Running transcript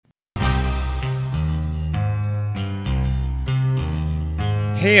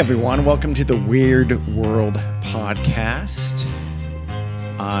Hey everyone, welcome to the Weird World Podcast.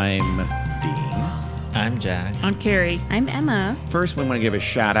 I'm Dean. I'm Jack. I'm Carrie. I'm Emma. First, we want to give a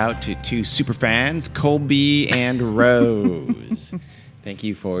shout out to two super fans, Colby and Rose. Thank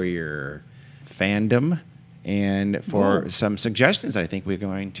you for your fandom and for some suggestions I think we're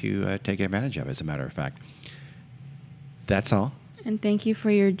going to take advantage of, as a matter of fact. That's all. And thank you for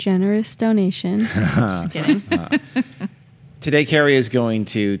your generous donation. Just kidding. Today, Carrie is going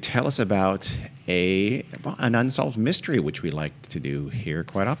to tell us about an unsolved mystery, which we like to do here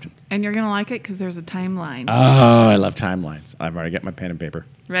quite often. And you're going to like it because there's a timeline. Oh, I love timelines. I've already got my pen and paper.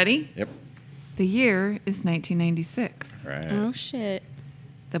 Ready? Yep. The year is 1996. Right. Oh, shit.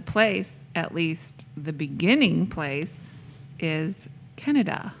 The place, at least the beginning place, is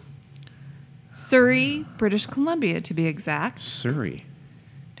Canada. Surrey, British Columbia, to be exact. Surrey.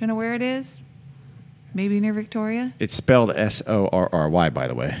 Don't know where it is? Maybe near Victoria? It's spelled S-O-R-R-Y, by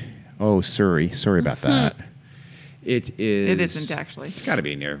the way. Oh, Surrey. Sorry about that. It is. It isn't, actually. It's got to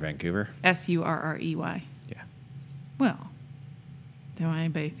be near Vancouver. Surrey. Yeah. Well, don't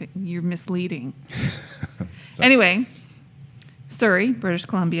anybody think you're misleading. Anyway, Surrey, British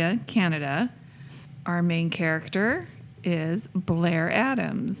Columbia, Canada. Our main character is Blair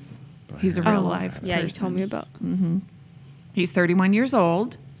Adams. He's a real life person. Yeah, you told me about. He's 31 years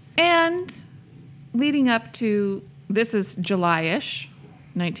old. And leading up to, this is July-ish,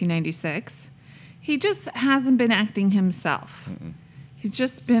 1996, he just hasn't been acting himself. He's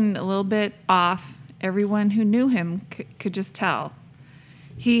just been a little bit off. Everyone who knew him could just tell.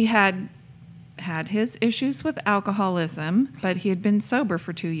 He had his issues with alcoholism, but he had been sober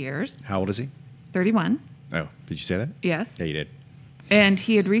for 2 years. How old is he? 31, Oh, did you say that? yes. Yeah, you did. And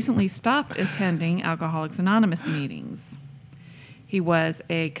he had recently stopped attending Alcoholics Anonymous meetings. He was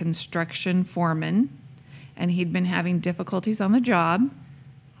a construction foreman, and he'd been having difficulties on the job.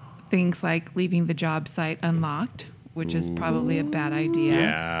 Things like leaving the job site unlocked, which is probably a bad idea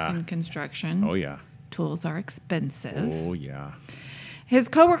Yeah. in construction. Oh, yeah. Tools are expensive. Oh, yeah. His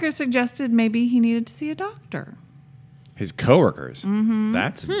coworker suggested maybe he needed to see a doctor. His coworkers.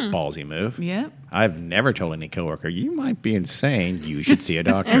 That's a ballsy move. Yep. I've never told any coworker, you might be insane. You should see a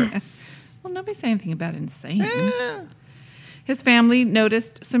doctor. Well, nobody said anything about insane. His family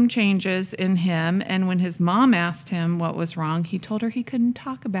noticed some changes in him, and when his mom asked him what was wrong, he told her he couldn't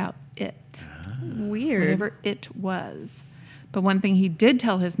talk about it, Weird. whatever it was. But one thing he did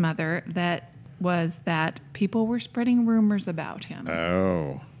tell his mother was that people were spreading rumors about him.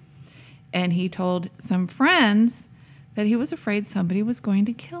 Oh. And he told some friends that he was afraid somebody was going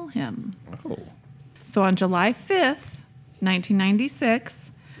to kill him. Oh. So on July 5th, 1996,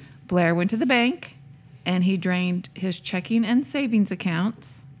 Blair went to the bank and he drained his checking and savings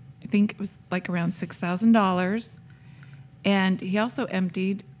accounts. I think it was like around $6,000. And he also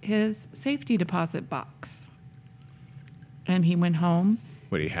emptied his safety deposit box. And he went home.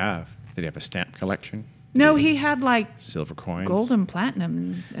 What did he have? Did he have a stamp collection? No, he had like Silver coins? gold and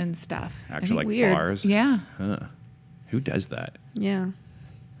platinum and stuff. I Actually, think like weird. bars? Yeah. Huh. Who does that? Yeah.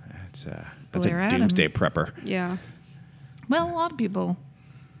 That's Blair a doomsday Adams. prepper. Yeah. Well, a lot of people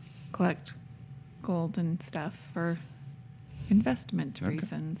collect gold and stuff for investment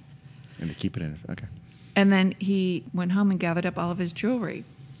reasons. And to keep it in his, okay. And then he went home and gathered up all of his jewelry.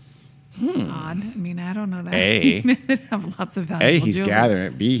 Odd. I mean, I don't know that. A. He would have lots of valuable A, he's jewelry. gathering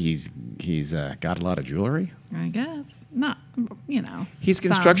it. B, he's got a lot of jewelry. I guess. Not, you know. He's a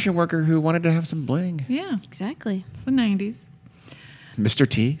some. construction worker who wanted to have some bling. Yeah. Exactly. It's the 90s. Mr.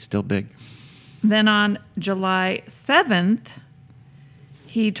 T, still big. Then on July 7th,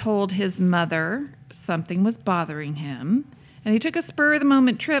 he told his mother something was bothering him. And he took a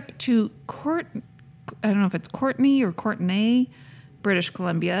spur-of-the-moment trip to I don't know if it's Courtenay or Courtenay, British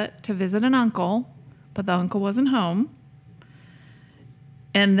Columbia, to visit an uncle, but the uncle wasn't home.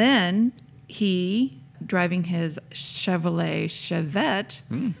 And then he, driving his Chevrolet Chevette,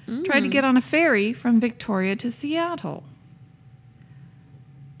 tried to get on a ferry from Victoria to Seattle.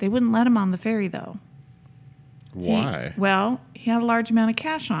 They wouldn't let him on the ferry, though. Why? He had a large amount of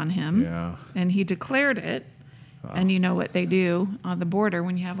cash on him. Yeah. And he declared it. And you know what they do on the border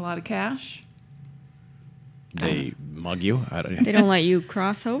when you have a lot of cash? They mug you? I don't They don't let you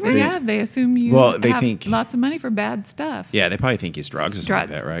cross over? Yeah, they assume you Well, they have think- lots of money for bad stuff. Yeah, they probably think it's drugs or something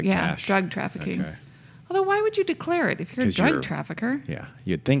Drugs. like that, right? Yeah, Cash. drug trafficking. Okay. Although, why would you declare it? If you're a 'Cause drug you're- trafficker, Yeah,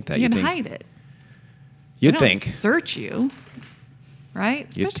 you'd think that. you You'd can think. hide it. You'd They think. don't search you, right?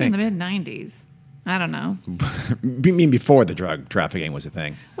 You'd Especially in the think. mid-'90s. I don't know. You mean before the drug trafficking was a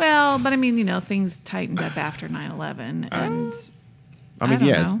thing? Well, but I mean, you know, things tightened up after 9/11. And I mean, don't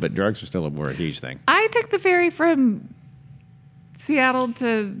yes, know. but drugs were still a huge thing. I took the ferry from Seattle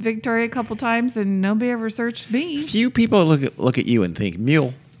to Victoria a couple times, and nobody ever searched me. Few people look at you and think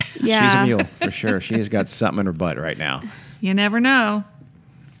mule. Yeah. She's a mule for sure. She has got something in her butt right now. You never know.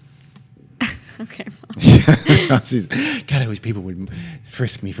 Okay. God, I wish people would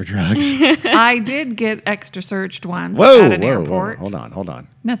frisk me for drugs. I did get extra searched once Whoa, at an whoa, airport. Hold on.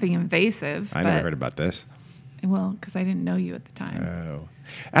 Nothing invasive. I never heard about this. Well, because I didn't know you at the time. Oh,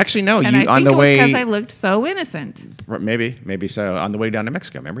 actually, no. And You I on think the it was because I way, looked so innocent. maybe so. On the way down to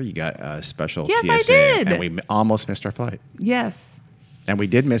Mexico, remember you got a special Yes, TSA, I did. and we almost missed our flight. Yes. And we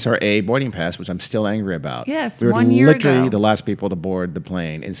did miss our A boarding pass, which I'm still angry about. Yes, we were 1 year literally ago. the last people to board the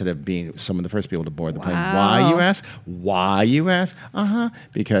plane instead of being some of the first people to board the plane. Wow. Why, you ask? Why, you ask?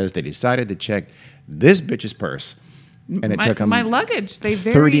 Because they decided to check this bitch's purse. And it took them my luggage. They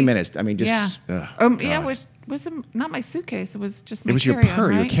 30 minutes. I mean, just... yeah. ugh, Yeah, God. was not my suitcase. It was just my It was your carry-on,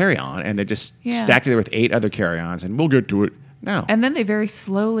 your right? carry-on, and they just Yeah. stacked it there with 8 other carry-ons, and we'll get to it now. And then they very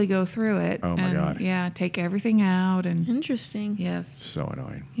slowly go through it. Oh, my and, God. Yeah, take everything out and Interesting. yes, So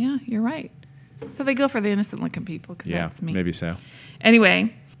annoying. yeah, you're right. So they go for the innocent-looking people because Yeah, that's me. maybe so.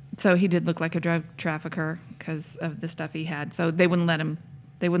 Anyway, so he did look like a drug trafficker because of the stuff he had. So they wouldn't let him.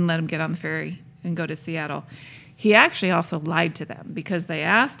 They wouldn't let him get on the ferry and go to Seattle. He actually also lied to them because they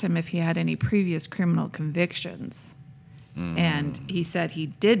asked him if he had any previous criminal convictions, and he said he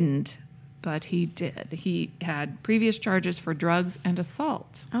didn't, but he did. He had previous charges for drugs and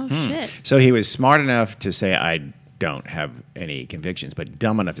assault. Oh shit. So he was smart enough to say, I don't have any convictions, but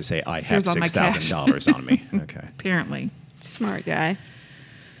dumb enough to say, I have Here's all my cash. $6,000 on me. Okay. Apparently. Smart guy.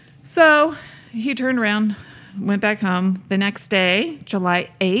 So he turned around, went back home. The next day,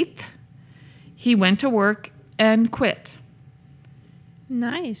 July 8th, he went to work and quit.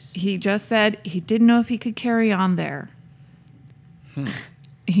 Nice. He just said he didn't know if he could carry on there.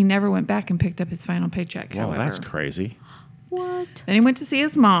 He never went back and picked up his final paycheck, Well, however. that's crazy. What? Then he went to see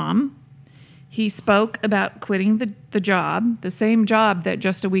his mom. He spoke about quitting the job, the same job that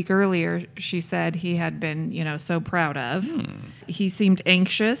just a week earlier she said he had been, so proud of. He seemed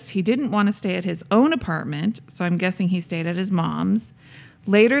anxious. He didn't want to stay at his own apartment, so I'm guessing he stayed at his mom's.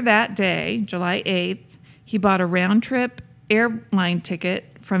 Later that day, July 8th, he bought a round-trip airline ticket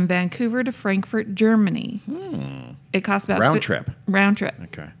from Vancouver to Frankfurt, Germany. It cost about Round trip. Round trip.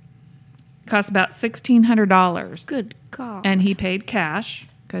 Okay. Cost about $1,600. Good God. And he paid cash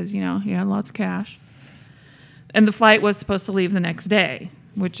because, he had lots of cash. And the flight was supposed to leave the next day,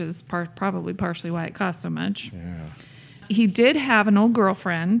 which is probably partially why it cost so much. Yeah. He did have an old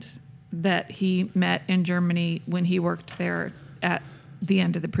girlfriend that he met in Germany when he worked there at the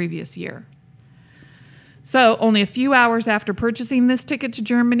end of the previous year. So only a few hours after purchasing this ticket to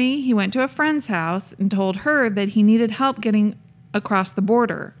Germany, he went to a friend's house and told her that he needed help getting across the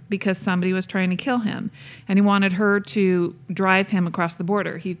border because somebody was trying to kill him. And he wanted her to drive him across the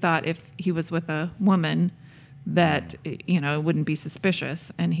border. He thought if he was with a woman that, it wouldn't be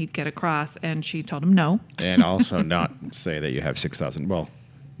suspicious and he'd get across. And she told him no. And also not say that you have 6,000. Well,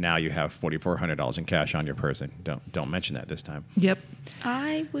 now you have $4,400 in cash on your person. Don't mention that this time. Yep.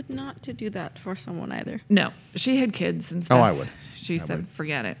 I would not to do that for someone either. No. She had kids and stuff. Oh, I would. She said, would.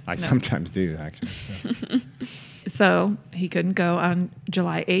 forget it. I No. sometimes do, actually. So. So he couldn't go on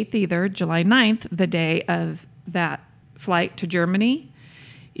July 8th either. July 9th, the day of that flight to Germany,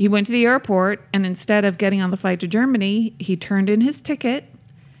 he went to the airport, and instead of getting on the flight to Germany, he turned in his ticket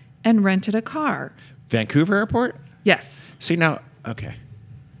and rented a car. Vancouver Airport? Yes. See, now, okay.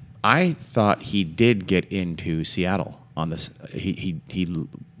 I thought he did get into Seattle on this. He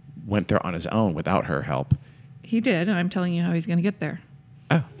went there on his own without her help. He did, and I'm telling you how he's going to get there.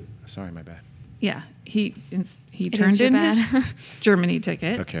 Oh, sorry, my bad. Yeah. He It turned is your in bad. his Germany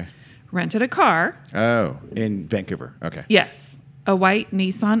ticket, Okay. rented a car. Oh, in Vancouver. Okay. Yes, a white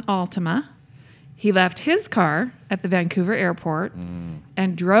Nissan Altima. He left his car at the Vancouver airport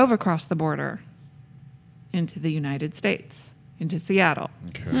and drove across the border into the United States, into Seattle.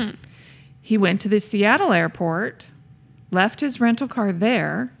 Okay. He went to the Seattle airport, left his rental car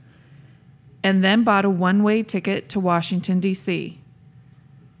there, and then bought a one-way ticket to Washington, D.C.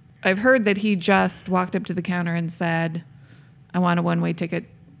 I've heard that he just walked up to the counter and said, I want a one-way ticket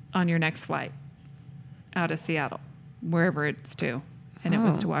on your next flight out of Seattle, wherever it's to. And it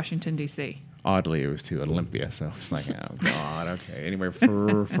was to Washington, D.C. Oddly, it was to Olympia, so it's like, oh, God, okay. Anywhere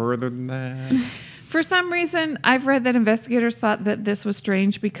further than that? For some reason, I've read that investigators thought that this was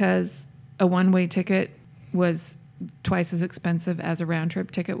strange because a one-way ticket was twice as expensive as a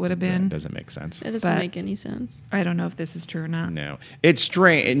round-trip ticket would have That been. doesn't make sense. It doesn't But- make any sense. I don't know if this is true or not. No. It's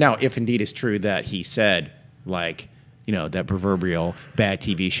strange. Now, if indeed it's true that he said, like, that proverbial bad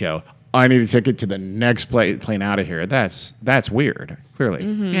TV show, I need a ticket to the next plane out of here. That's weird. Clearly,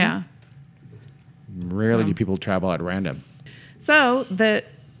 Yeah. rarely So- do people travel at random. So the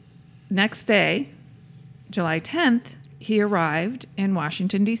next day, July 10th, he arrived in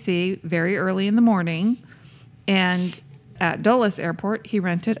Washington, D.C. very early in the morning. And at Dulles Airport, he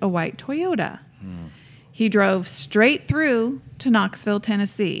rented a white Toyota. He drove straight through to Knoxville,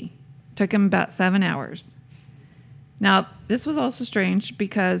 Tennessee. Took him about 7 hours. Now, this was also strange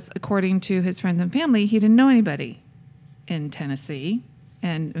because, according to his friends and family, he didn't know anybody in Tennessee.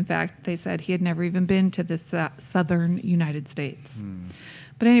 And in fact, they said he had never even been to the southern United States.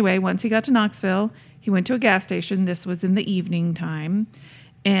 But anyway, once he got to Knoxville, he went to a gas station. This was in the evening time.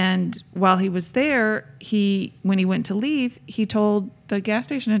 And while he was there, when he went to leave, he told the gas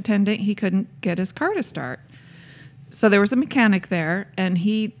station attendant he couldn't get his car to start. So there was a mechanic there, and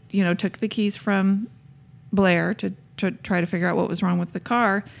he, took the keys from Blair to try to figure out what was wrong with the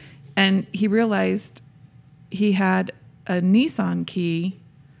car. And he realized he had a Nissan key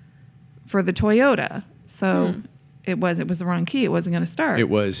for the Toyota. So it was the wrong key. It wasn't going to start. It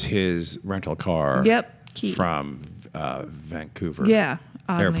was his rental car. Yep. Key. From Vancouver. Yeah.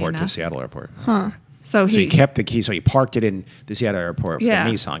 oddly Airport to enough. Seattle Airport. Huh. So So he kept the key. So he parked it in the Seattle Airport for Yeah.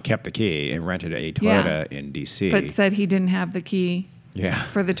 the Nissan, kept the key, and rented a Toyota Yeah. in D.C. but said he didn't have the key yeah.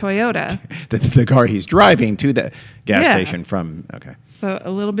 for the Toyota. The car he's driving to the gas Yeah. station from. Okay. So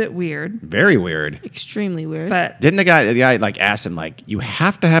a little bit weird. Very weird. Extremely weird. But Didn't the guy like asked him like, you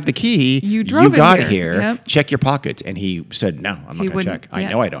have to have the key. You drove it got here." here. Yep. Check your pockets, and he said, "No, I'm not He going to wouldn't- check. I yeah.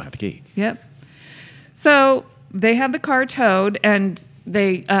 know I don't have the key." Yep. So they had the car towed, and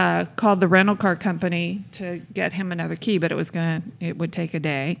they called the rental car company to get him another key, but it would take a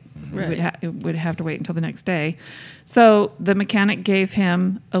day. Right. It would have to wait until the next day. So the mechanic gave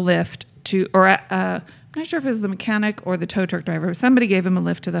him a lift I'm not sure if it was the mechanic or the tow truck driver, but somebody gave him a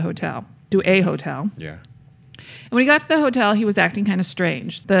lift to a hotel. Yeah. And when he got to the hotel, he was acting kind of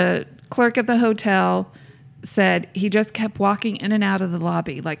strange. The clerk at the hotel said he just kept walking in and out of the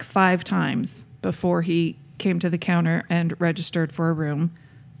lobby like 5 times before he came to the counter and registered for a room.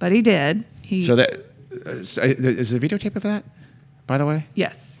 But he did. So that is there a videotape of that, by the way?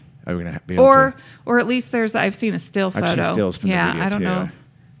 Yes. Are we going to be able to? Or at least I've seen a still photo. I've seen stills from the video I don't too. know.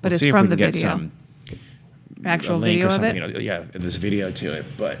 But We'll it's see if from we the can get video. some Actual a link video or of something. it. Yeah, there's a video to it,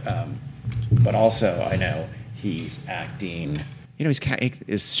 but also I know he's acting.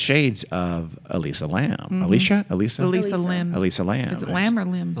 Is shades of Elisa Lam. Elisa Elisa Lim. Elisa Lam. Is it Lamb or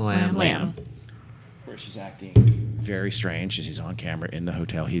Lim? Lam. Where she's acting very strange as he's on camera in the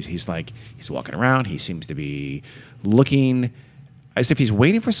hotel. He's walking around. He seems to be looking as if he's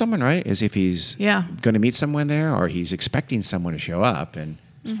waiting for someone, right? As if he's Yeah. going to meet someone there, or he's expecting someone to show up. And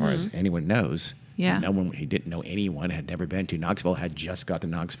as far as anyone knows, Yeah. he didn't know anyone, had never been to Knoxville, had just got to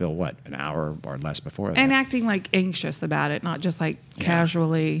Knoxville, an hour or less before that. And acting like anxious about it, not just like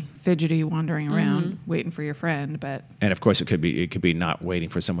casually fidgety wandering around waiting for your friend, but And of course, it could be not waiting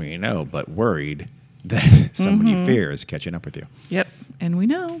for someone you know, but worried that someone you fear is catching up with you. yep. And we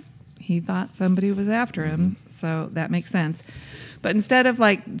know he thought somebody was after him, so that makes sense. But instead of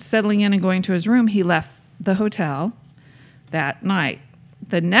like settling in and going to his room, he left the hotel that night.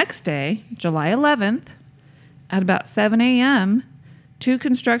 The next day, July 11th, at about 7 a.m., 2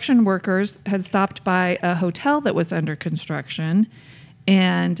 construction workers had stopped by a hotel that was under construction,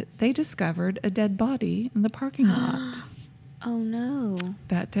 and they discovered a dead body in the parking lot. Oh no.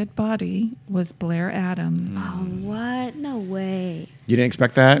 That dead body was Blair Adams. Oh what? No way. You didn't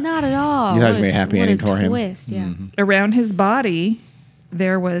expect that? Not at all. You guys What made a happy what ending for him. twist. Yeah. Around his body,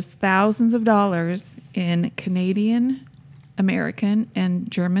 there was thousands of dollars in Canadian, American, and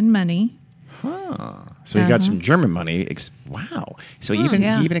German money. Huh. So he got some German money. Wow. So he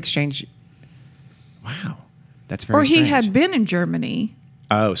even exchanged. Wow. That's very Or he strange. had been in Germany.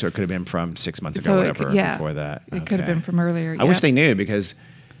 Oh, so it could have been from 6 months ago, So it whatever, could- yeah. before that. It could have been from earlier. I wish yep. they knew, because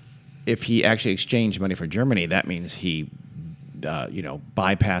if he actually exchanged money for Germany, that means he,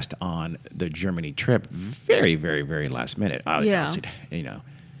 bypassed on the Germany trip very, very, very last minute. Yeah.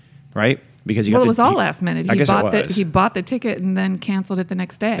 Right? Because Well, it was all last minute. I guess it was. He bought the ticket and then canceled it the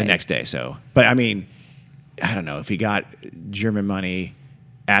next day. the next day. So, but I mean, I don't know if he got German money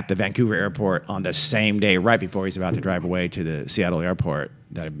at the Vancouver airport on the same day, right before he's about to drive away to the Seattle airport.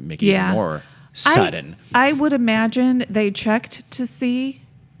 That'd make it even more sudden. I would imagine they checked to see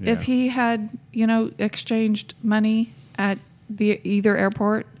Yeah. if he had, exchanged money at either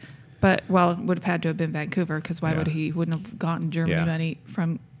airport. But, well, it would have had to have been Vancouver, because why Yeah. he wouldn't have gotten Germany Yeah. money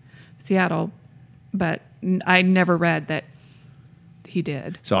from Seattle. But I never read that he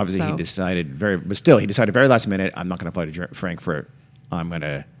did. So obviously he decided very last minute, I'm not going to fly to Frankfurt. I'm going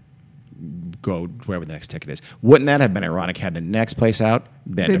to go wherever the next ticket is. Wouldn't that have been ironic had the next place out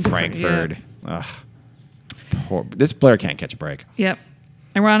been to Been different, Frankfurt? Ugh. This Blair can't catch a break. Yep.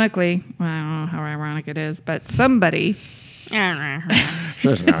 Ironically, well, I don't know how ironic it is, but somebody,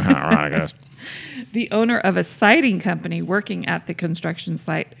 This is not how ironic it is. the owner of a siding company working at the construction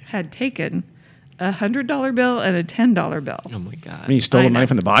site, had taken a $100 bill and a $10 bill. Oh my God. I mean, he stole I the money know.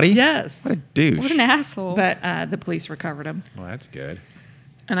 from the body? Yes. What a douche. What an asshole. But the police recovered him. Well, that's good.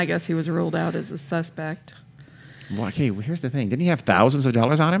 And I guess he was ruled out as a suspect. Well, okay, well, here's the thing. Didn't he have thousands of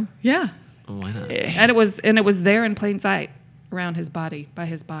dollars on him? Yeah. Oh, why not? And it was there in plain sight around his body, by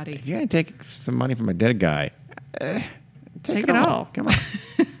his body. If you're going to take some money from a dead guy, take it all. Come on.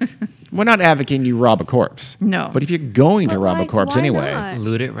 We're not advocating you rob a corpse. No. But if you're going to But rob a why- corpse why anyway. not?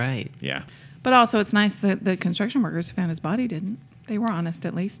 Loot it right. Yeah. But also, it's nice that the construction workers who found his body didn't. They were honest,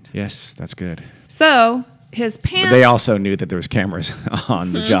 at least. Yes, that's good. So his pants. But they also knew that there was cameras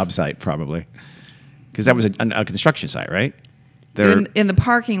on the job site, probably. Because that was a construction site, right? in the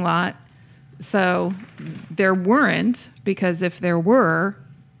parking lot. So there weren't, because if there were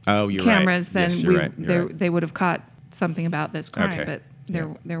Oh, you're cameras, right. then Yes, you're right. You're right. they would have caught something about this crime. Okay. But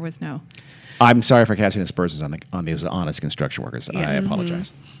there was no. I'm sorry for casting aspersions on these honest construction workers. I Yes.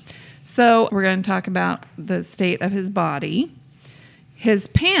 apologize. So we're going to talk about the state of his body. His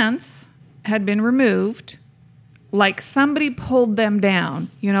pants had been removed, like somebody pulled them down.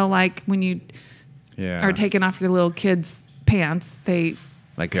 You know, like when you Yeah. are taking off your little kid's pants, they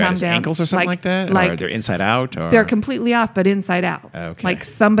Like they're at come his down. ankles or something like that? Or Like they're inside out? Or? they're completely off, but inside out. Okay. Like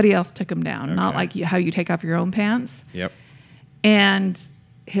somebody else took them down, not Okay. like how you take off your own pants. Yep. And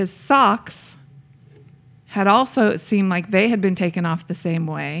his socks had also, it seemed like they had been taken off the same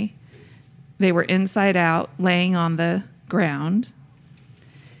way. They were inside out, laying on the ground.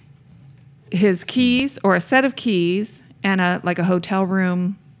 His keys, or a set of keys, and a hotel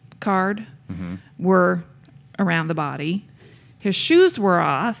room card were around the body. His shoes were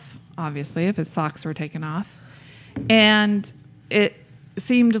off, obviously, if his socks were taken off. And it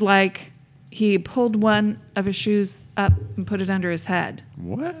seemed like he pulled one of his shoes up and put it under his head.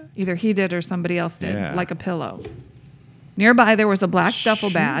 What? Either he did or somebody else did, Yeah. like a pillow. Nearby, there was a black duffel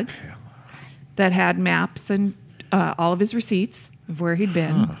bag that had maps and all of his receipts of where he'd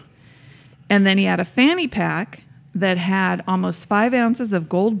been. And then he had a fanny pack that had almost 5 ounces of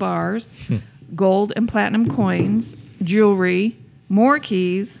gold bars, gold and platinum coins, jewelry, more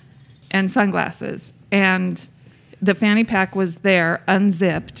keys, and sunglasses. And the fanny pack was there,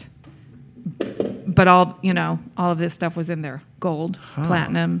 unzipped, but all of this stuff was in there: gold,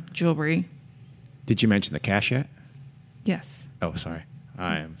 platinum, jewelry. Did you mention the cash yet? Yes, Oh, sorry.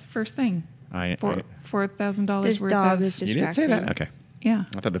 I am. it's the first thing. I $4,000 This worth dog of. is You distracting. didn't say that? Okay. Yeah.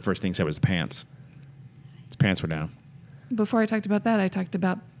 I thought the first thing said was the pants. His pants were down. Before I talked about that, I talked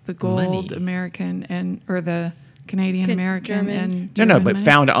about the gold Money. American or the Canadian American German. and No, German but money.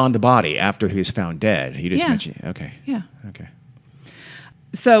 found on the body after he was found dead. You just Yeah. mentioned. Okay. Yeah. Okay.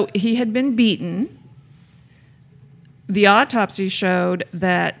 So he had been beaten. The autopsy showed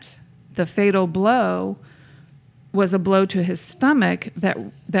that the fatal blow was a blow to his stomach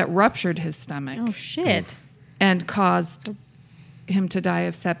that ruptured his stomach Oh, shit. and caused him to die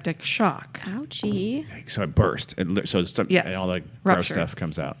of septic shock. Ouchie. So it burst. So some, Yes. and all the gross Ruptured. stuff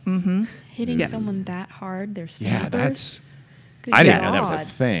comes out. Hitting Yes. someone that hard, their stomach Yeah, that's- bursts? Good I didn't know that was a God.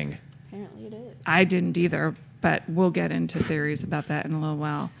 thing. Apparently it is. I didn't either, but we'll get into theories about that in a little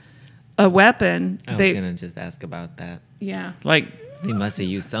while. A weapon. I was going to just ask about that. Yeah. Like They must have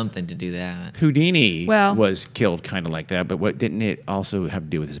used something to do that. Houdini Well- was killed kind of like that, but what didn't it also have to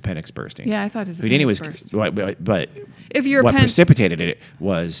do with his appendix bursting? Yeah, I thought his Houdini was, appendix burst. but If your what pen- precipitated it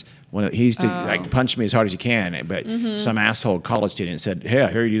was he used to Oh. like punch me as hard as you can, but some asshole college student said, "Hey,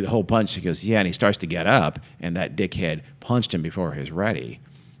 I heard you do the whole punch." He goes, "Yeah," and he starts to get up, and that dickhead punched him before he was ready,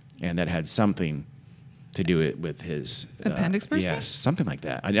 and that had something to do it with his Appendix bursting? Yes, something like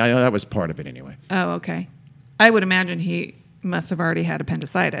that. I know that was part of it anyway. Oh, okay. I would imagine he must have already had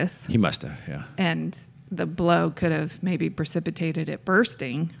appendicitis, He must have, yeah, and the blow could have maybe precipitated it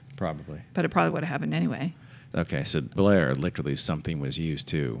bursting, probably. but it probably would have happened anyway. Okay, so Blair, literally something was used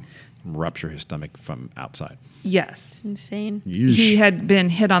to rupture his stomach from outside. Yes. It's insane. He had been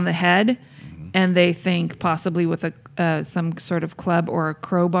hit on the head, and they think possibly with some sort of club or a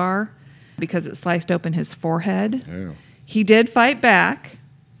crowbar because it sliced open his forehead. Oh. He did fight back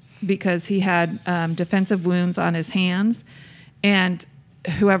because he had defensive wounds on his hands, and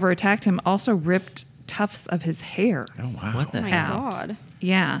whoever attacked him also ripped tufts of his hair. Oh, wow. What the Oh my hell? God.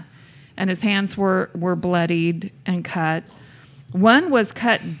 Yeah. And his hands were bloodied and cut. One was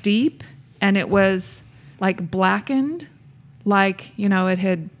cut deep, and it was like blackened, like, it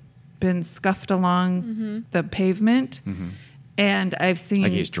had been scuffed along the pavement. And I've seen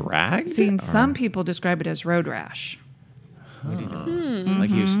Like he's dragged? seen Or- some people describe it as road rash. Like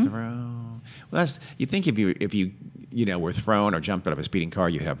he was thrown. Well, that's you think if you were thrown or jumped out of a speeding car,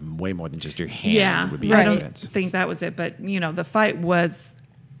 you have way more than just your hand Yeah, would be I don't evidence. think that was it. But the fight was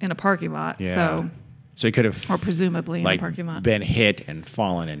in a parking lot, Yeah. So he could have or presumably in like a parking lot. been hit and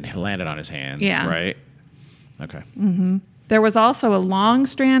fallen and landed on his hands. Yeah. Right. Okay. There was also a long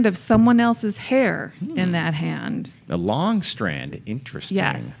strand of someone else's hair in that hand. A long strand. Interesting.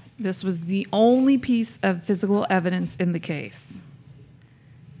 Yes, this was the only piece of physical evidence in the case.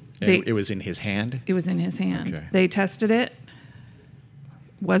 And it was in his hand. It was in his hand. Okay. They tested it.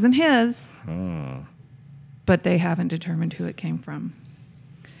 Wasn't his, but they haven't determined who it came from.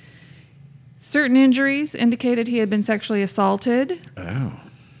 Certain injuries indicated he had been sexually assaulted, Oh.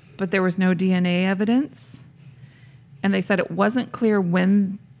 but there was no DNA evidence. And they said it wasn't clear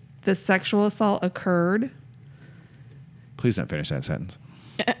when the sexual assault occurred, Please don't finish that sentence.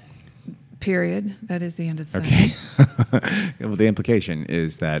 period. That is the end of the Okay. sentence. Well, the implication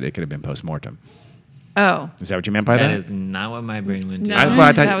is that it could have been post-mortem. Oh, Is that what you meant by that? That is not what my brain went to. No. I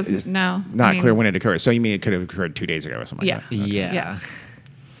thought that was- it's no, not I mean- clear when it occurred. So you mean it could have occurred 2 days ago or something Yeah. like that? Yeah. yes.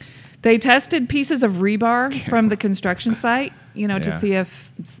 They tested pieces of rebar from the construction site, to Yeah. see if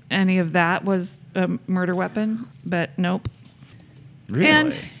any of that was a murder weapon, but nope. Really?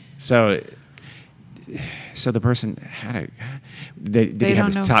 And- So the person had a. Did They he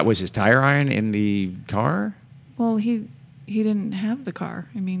have don't his know. was his tire iron in the car? Well, he didn't have the car.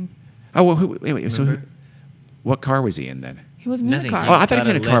 I mean, Oh well, wait. So what car was he in then? he wasn't Nothing. in the car. Oh, I thought he got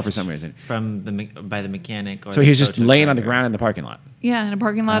was in a car for lift some reason. From by the mechanic. Or So the he was just tow truck laying on the driver. ground in the parking lot. Yeah, in a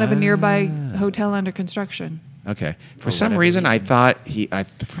parking lot of a nearby hotel under construction. Okay. For For some whatever reason, I reason. thought I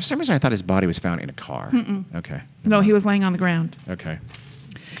thought his body was found in a car. Okay. No, he was laying on the ground. Okay.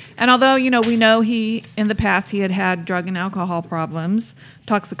 And although, we know he, in the past, he had drug and alcohol problems,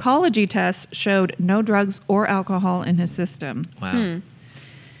 toxicology tests showed no drugs or alcohol in his system. Wow.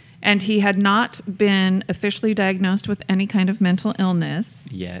 And he had not been officially diagnosed with any kind of mental illness.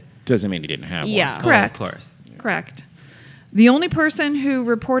 Yet. Doesn't mean he didn't have Yeah. one. Correct. Oh, of course. Correct. The only person who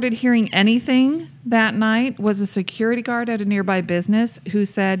reported hearing anything that night was a security guard at a nearby business who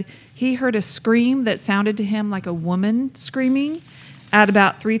said he heard a scream that sounded to him like a woman screaming at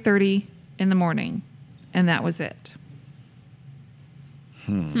about 3:30 in the morning. And that was it.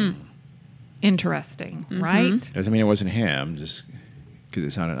 Interesting, right? Doesn't mean it wasn't him, just because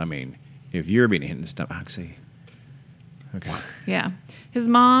it sounded. I mean, if you're being hit in the stomach, see. Okay. Yeah. His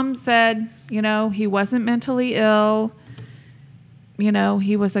mom said, he wasn't mentally ill.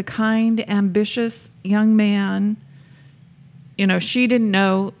 He was a kind, ambitious young man. She didn't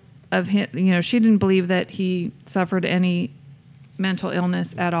know of him. She didn't believe that he suffered any mental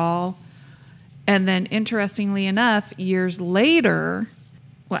illness at all. And then, interestingly enough, years later,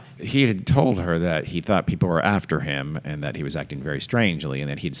 what? He had told her that he thought people were after him and that he was acting very strangely and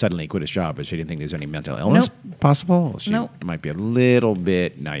that he'd suddenly quit his job, but she didn't think there was any mental illness possible. She Nope. might be a little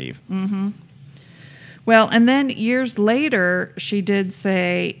bit naive. Well, and then years later, she did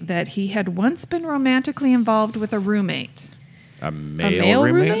say that he had once been romantically involved with a roommate. A male, male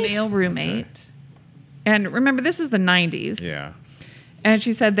roommate? roommate? Male roommate. And remember, this is the 90s. Yeah. And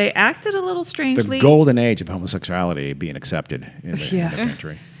she said they acted a little The strangely. golden age of homosexuality being accepted in the, Yeah. in the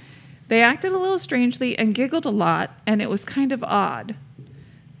country. They acted a little strangely and giggled a lot, and it was kind of odd.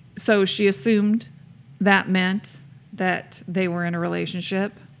 So she assumed that meant that they were in a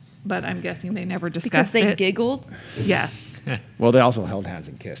relationship, but I'm guessing they never Because discussed they it. giggled. Yes. Well, they also held hands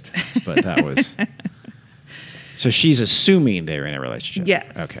and kissed, but that was. So she's assuming they're in a relationship.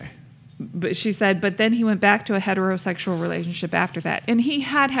 Yes. Okay. But she said, but then he went back to a heterosexual relationship after that. And he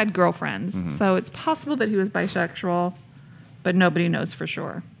had girlfriends. So it's possible that he was bisexual, but nobody knows for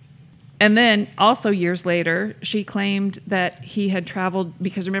sure. And then also years later, she claimed that he had traveled,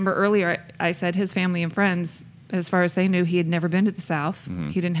 because remember earlier I said his family and friends, as far as they knew, he had never been to the South.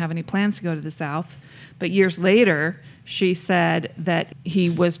 He didn't have any plans to go to the South. But years later, she said that he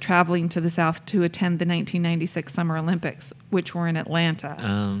was traveling to the South to attend the 1996 Summer Olympics, which were in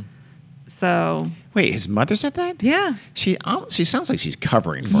Atlanta. So Wait, his mother said that? yeah, She sounds like she's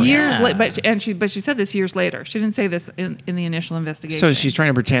covering for him. years Yeah. later, but she said this years later. She didn't say this in the initial investigation. So she's trying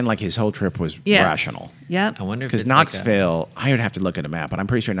to pretend like his whole trip was Yes. rational. Yep. I wonder if Because it's like a- Knoxville, I would have to look at a map, but I'm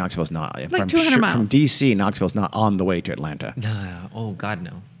pretty sure Knoxville's not. Like 200 From miles. D.C., Knoxville's not on the way to Atlanta. No. Oh God,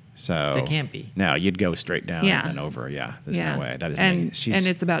 no. So They can't be. No, you'd go straight down Yeah. and then over. Yeah, there's Yeah. no way. That is and she's, and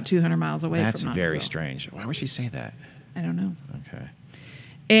it's about 200 miles away. that's from very Knoxville. strange. Why would she say that? I don't know. Okay.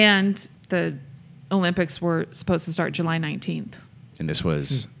 And the Olympics were supposed to start July 19th. And this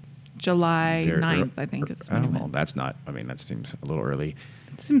was July They're- 9th, I think. Is when he Oh, well, went. that's not. I mean, that seems a little early.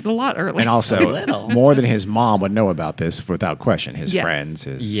 It seems a lot early. And also, little. more than his mom would know about this without question. His Yes. friends,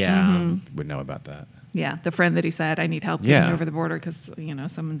 his Yeah. would know about that yeah, the friend that he said, I need help getting Yeah. over the border because,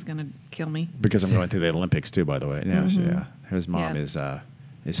 someone's going to kill me. because I'm going through the Olympics too. By the way, yeah. His mom Yeah.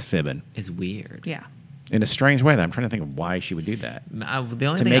 is fibbing It's weird. Yeah. in a strange way. That I'm trying to think of why she would do that. The only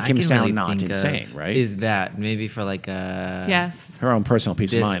To thing make I him can sound really not think insane, of right? Is that maybe for like a Yes. Her own personal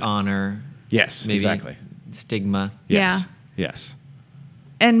peace of mind. dishonor, Yes, maybe exactly. stigma. Yes. Yeah. Yes.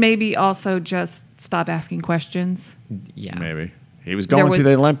 And maybe also just stop asking questions. Yeah. Maybe. He was going was- to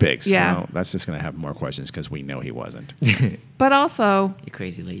the Olympics. Yeah. Well, that's just going to have more questions because we know he wasn't. But also, You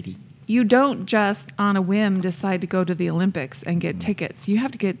crazy lady. you don't just on a whim decide to go to the Olympics and get tickets. You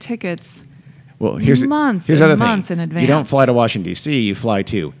have to get tickets. Well, here's Months here's and the other months thing. in You don't advance. fly to Washington D.C. You fly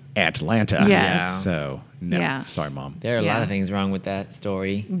to Atlanta. Yes. So no, Yeah. sorry, mom. There are a lot Yeah. of things wrong with that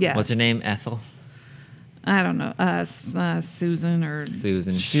story. Yes. What's her name? Ethel? I don't know, Susan or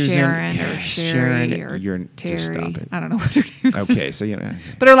Susan. Susan, Sharon yeah, or Sherry Sharon, or you're- Terry. just stop it. I don't know what her name is. Okay, so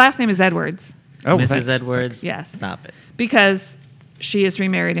But her last name is Edwards Oh, Mrs. thanks. Edwards? Yes. Stop it. because she is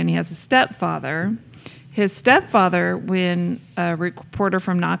remarried and he has a stepfather. His stepfather, when a reporter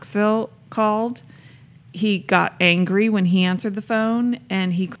from Knoxville called, he got angry when he answered the phone,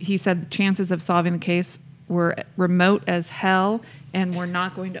 and he said the chances of solving the case were remote as hell, and we're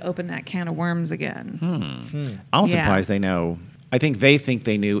not going to open that can of worms again. I'm Yeah. surprised they know. I think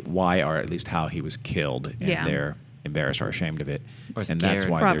they knew why or at least how he was killed, and Yeah. they're embarrassed or ashamed of it, Or and that's scared.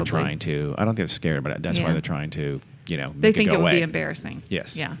 why Probably. they're trying to. I don't think they're scared, but that's why Yeah. they're trying to. They Make think it go it would away. be embarrassing.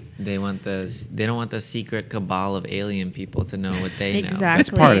 Yes. Yeah. They don't want the secret cabal of alien people to know what they know. Exactly. That's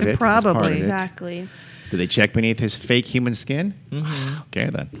part of it. That's part of Probably. it. Exactly. Did they check beneath his fake human skin? Mm-hmm. Okay,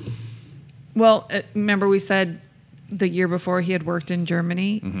 then. Well, remember we said the year before he had worked in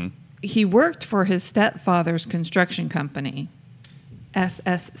Germany? He worked for his stepfather's construction company,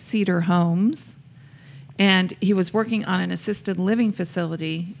 SS Cedar Homes, and he was working on an assisted living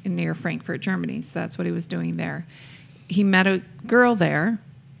facility near Frankfurt, Germany. So that's what he was doing there. He met a girl there.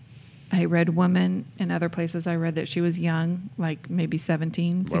 I read woman in other places. I read that she was young, like maybe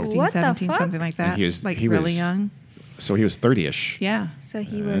 17, Whoa. 16, What the 17, fuck? something like that. he was- like he really was- young. So he was 30ish. Yeah. So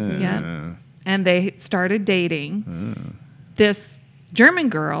he was a Yeah. And they started dating. This German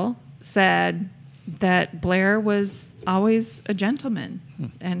girl said that Blair was always a gentleman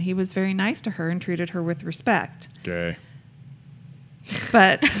and he was very nice to her and treated her with respect. Okay.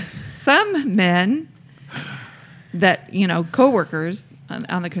 But some men that, coworkers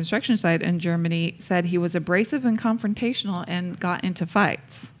on the construction site in Germany said he was abrasive and confrontational and got into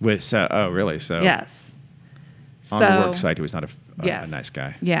fights. With oh really? So Yes. on the work site, he was not a nice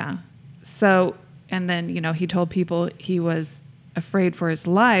guy. Yeah. So, and then, he told people he was afraid for his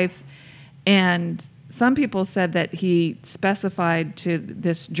life. And some people said that he specified to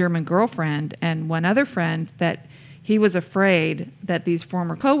this German girlfriend and one other friend that he was afraid that these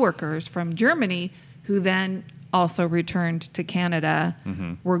former coworkers from Germany, who then also returned to Canada,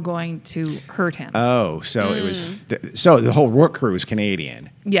 were going to hurt him. Oh, so it was. So the whole work crew was Canadian.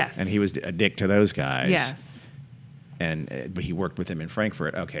 Yes. And he was a dick to those guys. Yes. And but he worked with them in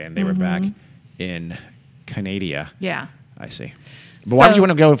Frankfurt. Okay, and they were back in Canada. Yeah. I see. But why would So- you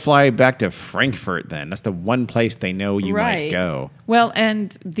want to go fly back to Frankfurt then? That's the one place they know you might Right. go. Well,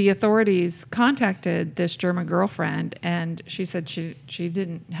 and the authorities contacted this German girlfriend, and she said she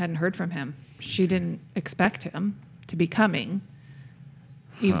hadn't heard from him. She didn't expect him to be coming.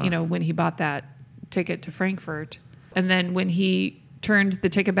 When he bought that ticket to Frankfurt, and then when he turned the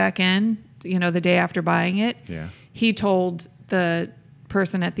ticket back in, the day after buying it, Yeah. he told the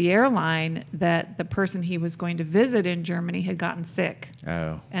person at the airline that the person he was going to visit in Germany had gotten sick.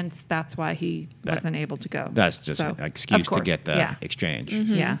 Oh, And that's why he That- wasn't able to go. that's just So, an excuse of to course, get the yeah. exchange.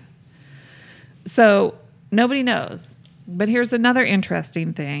 Yeah. So nobody knows. But here's another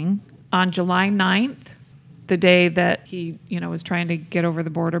interesting thing. On July 9th, the day that he, was trying to get over the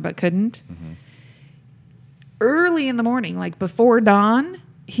border but couldn't, early in the morning, like before dawn,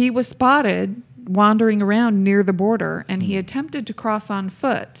 he was spotted wandering around near the border and he attempted to cross on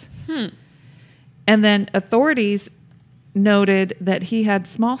foot. And then authorities noted that he had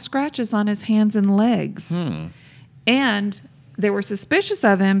small scratches on his hands and legs. And they were suspicious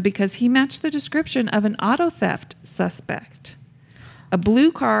of him because he matched the description of an auto theft suspect. A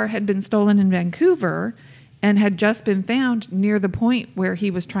blue car had been stolen in Vancouver and had just been found near the point where he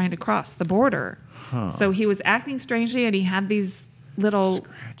was trying to cross the border. So he was acting strangely and he had these little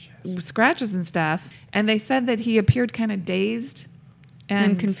scratches and stuff. And they said that he appeared kind of dazed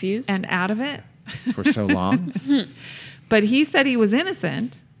And confused? and out of it. For so long. But he said he was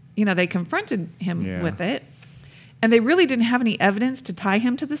innocent they confronted him Yeah. with it. And they really didn't have any evidence to tie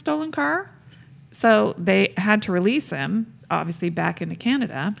him to the stolen car. So they had to release him, obviously, back into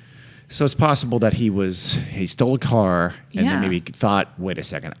Canada. So it's possible that he stole a car and Yeah. then maybe thought, wait a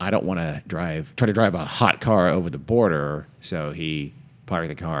second, I don't want to try to drive a hot car over the border. So he parked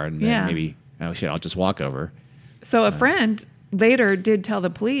the car and then Yeah. maybe, oh shit, I'll just walk over. So a friend later did tell the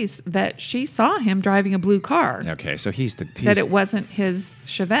police that she saw him driving a blue car, Okay, so that it wasn't his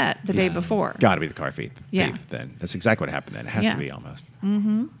Chevette the day before. got to be the car thief. Yeah. Then that's exactly what happened. Then it has Yeah. to be almost.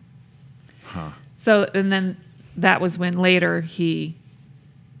 So, and then that was when later he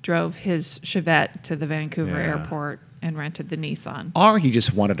drove his Chevette to the Vancouver Yeah. airport and rented the Nissan. Or he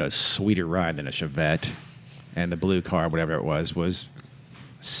just wanted a sweeter ride than a Chevette, and the blue car, whatever it was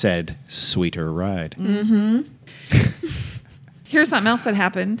said sweeter ride. Here's something else that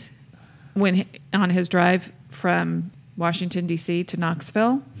happened on his drive from Washington, D.C. to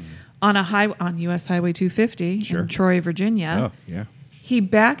Knoxville on U.S. Highway 250 Sure. in Troy, Virginia. Oh, yeah. He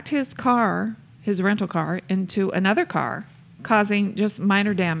backed his rental car, into another car, causing just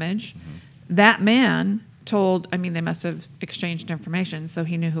minor damage. That man they must have exchanged information, so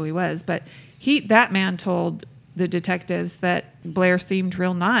he knew who he was. But that man told the detectives that Blair seemed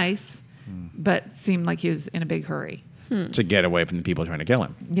real nice, but seemed like he was in a big hurry. To get away from the people trying to kill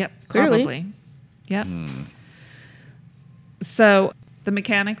him. Yep, Clearly. probably. Yep. So the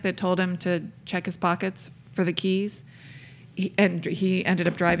mechanic that told him to check his pockets for the keys, he ended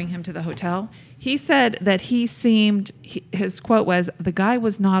up driving him to the hotel. He said that his quote was, "The guy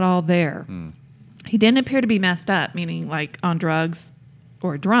was not all there. He didn't appear to be messed up," meaning like on drugs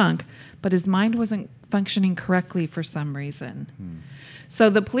or drunk, but his mind wasn't functioning correctly for some reason. So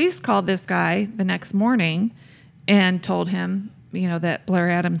the police called this guy the next morning and told him, that Blair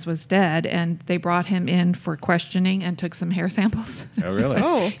Adams was dead, and they brought him in for questioning and took some hair samples. Oh, really?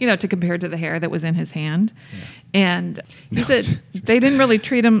 Oh. To compare to the hair that was in his hand. And he said they didn't really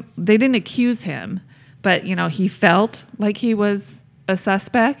treat him, they didn't accuse him, but, he felt like he was a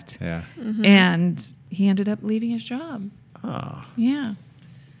suspect. Yeah. And he ended up leaving his job. Oh, Yeah.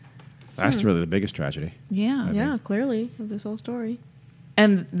 that's really the biggest tragedy. Yeah. Yeah, clearly, of this whole story.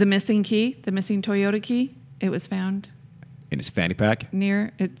 And the missing Toyota key, it was found In his fanny pack?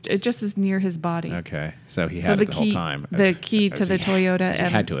 it just is near his body. Okay. So he had it the whole time. The key to the Toyota as he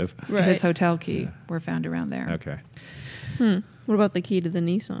and had to have. Right. his hotel key were found around there. Okay. What about the key to the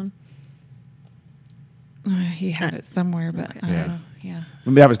Nissan? He had it somewhere, but I Yeah. don't know. Yeah.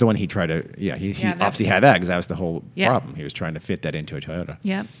 Well, that was the one he tried to, he that's obviously the- had that because that was the whole Yeah. problem. He was trying to fit that into a Toyota.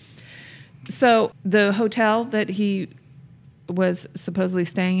 Yep. So the hotel that he was supposedly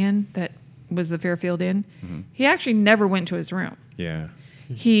staying in, that was the Fairfield Inn, he actually never went to his room. Yeah.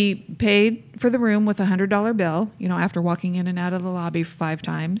 He paid for the room with a $100 bill, after walking in and out of the lobby 5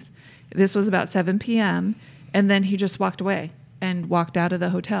 times. This was about 7 p.m. And then he just walked away and walked out of the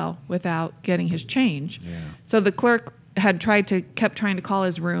hotel without getting his change. Yeah. So the clerk kept trying to call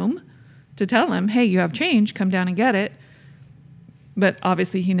his room to tell him, "Hey, you have change, come down and get it." But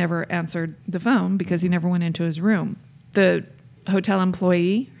obviously he never answered the phone because he never went into his room. The hotel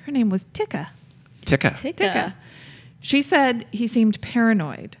employee, her name was Tika. Tika. She said he seemed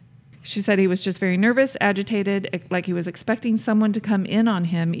paranoid. She said he was just very nervous, agitated, like he was expecting someone to come in on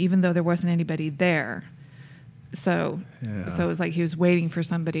him even though there wasn't anybody there. So it was like he was waiting for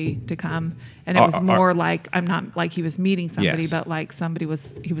somebody to come. And it was more like, I'm not like he was meeting somebody, Yes. but like he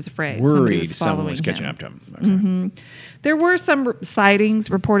was afraid. Somebody Worried someone was catching him. up to him. Okay. There were some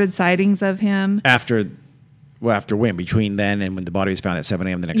reported sightings of him. After when? Between then and when the body was found at 7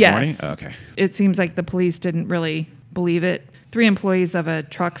 a.m. the next Yes. morning? Oh, okay. It seems like the police didn't really believe it. 3 employees of a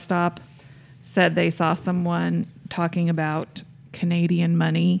truck stop said they saw someone talking about Canadian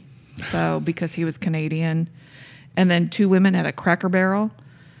money, so because he was Canadian. And then 2 women at a Cracker Barrel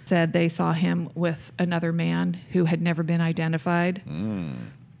said they saw him with another man who had never been identified.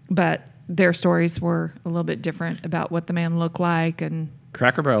 But their stories were a little bit different about what the man looked like. And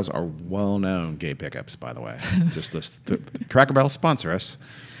Cracker Barrels are well-known gay pickups, by the way. Just Cracker Barrel sponsor us.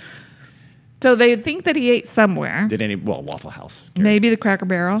 so they think that he ate somewhere. Waffle House. Maybe the Cracker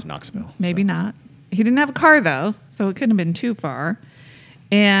Barrel. It's Knoxville. Maybe so. not. He didn't have a car, though, so it couldn't have been too far.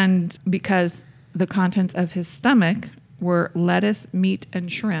 And because the contents of his stomach were lettuce, meat,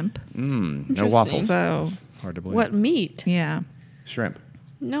 and shrimp. No waffles. So, That's hard to believe. What meat? yeah, Shrimp.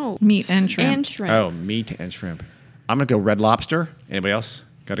 No. meat and shrimp. And shrimp. Oh, meat and shrimp. I'm going to go Red Lobster. Anybody else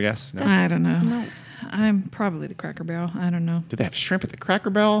got a guess? No? I don't know. No. I'm probably the Cracker Barrel. I don't know. Do they have shrimp at the Cracker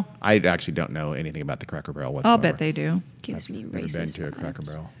Barrel? I actually don't know anything about the Cracker Barrel whatsoever. I'll bet they do. Gives me Never been racist to a Cracker vibes.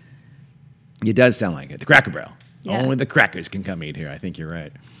 Barrel. It does sound like it. The Cracker Barrel. Yeah. Only the crackers can come eat here. I think you're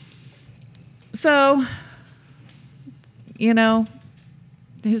right. So, you know,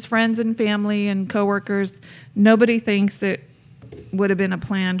 his friends and family and coworkers, nobody thinks it would have been a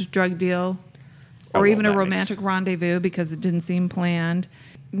planned drug deal or well, even a that romantic rendezvous because it didn't seem planned.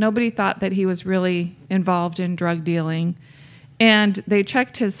 Nobody thought that he was really involved in drug dealing. And they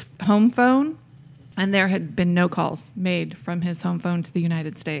checked his home phone, and there had been no calls made from his home phone to the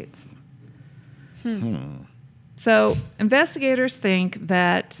United States. So investigators think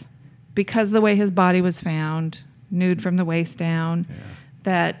that because of the way his body was found, nude from the waist down,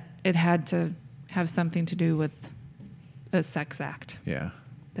 that it had to have something to do with a sex act Yeah.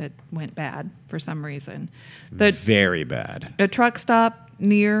 that went bad for some reason. Very bad. A truck stop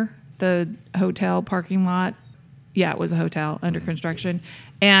near the hotel parking lot, it was a hotel under construction,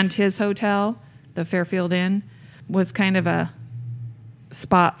 and his hotel, the Fairfield Inn, was kind of a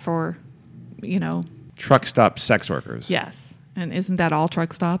spot for, Truck stop sex workers. yes. And isn't that all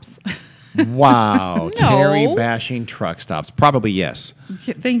truck stops? Wow. No. Carrie bashing truck stops. Probably yes.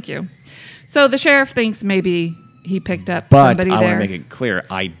 Thank you. So the sheriff thinks maybe he picked up But somebody I want there. to make it clear,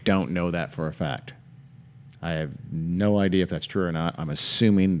 I don't know that for a fact. I have no idea if that's true or not. I'm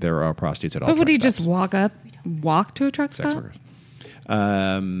assuming there are prostitutes at all But would truck he just stops. walk to a truck Sex stop? workers.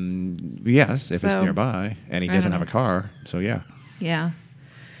 Yes, if it's So, nearby and he I doesn't don't have a know. car. So yeah. Yeah.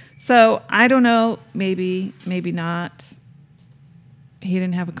 So I don't know. Maybe not. He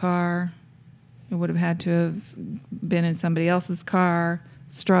didn't have a car. It would have had to have been in somebody else's car.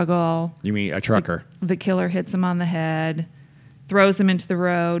 Struggle. You mean a trucker? The killer hits him on the head, throws him into the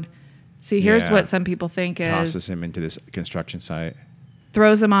road. See, here's Yeah. what some people think Tosses is him into this construction site.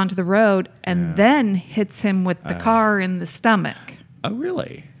 throws him onto the road and Yeah. then hits him with the car in the stomach. Oh,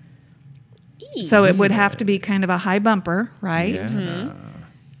 really? So it would have to be kind of a high bumper, right? Yeah.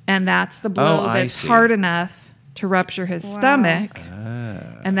 And that's the blow I that's see. hard enough to rupture his stomach.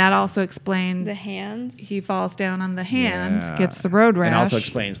 And that also explains The hands. he falls down on the hand, Yeah. gets the road rash. And also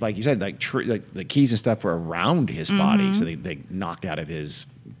explains, like you said, like the keys and stuff were around his body, so they knocked out of his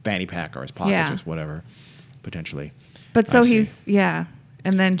fanny pack or his pockets Yeah. or whatever, potentially. But so I see. he's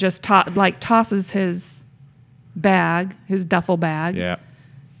and then just tosses his bag, his duffel bag, Yeah,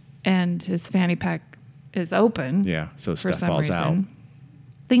 and his fanny pack is open. yeah. So for stuff some falls out. reason.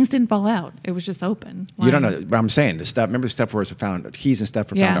 Things didn't fall out. It was just open. You don't lying. know. But I'm saying the stuff. Remember, the stuff where it was found, keys and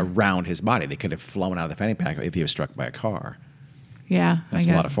stuff were Yeah. found around his body. They could have flown out of the fanny pack if he was struck by a car. Yeah, That's I a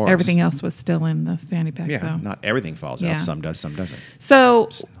guess lot of force. everything else was still in the fanny pack Yeah, though. not everything falls Yeah. out. Some does, some doesn't. So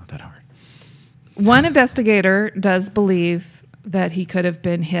It's not that hard. one investigator does believe that he could have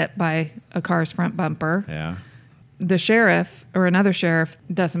been hit by a car's front bumper. Yeah. The sheriff or another sheriff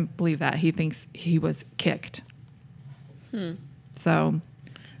doesn't believe that. He thinks he was kicked. So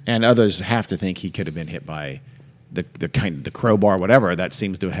And others have to think he could have been hit by the crowbar, whatever. That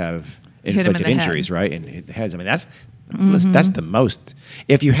seems to have Hit him in inflicted the head. injuries, right? And hit heads. I mean, that's the most.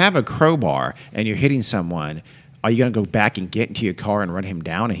 If you have a crowbar and you're hitting someone, are you going to go back and get into your car and run him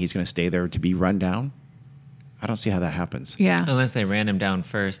down, and he's going to stay there to be run down? I don't see how that happens. yeah. Unless they ran him down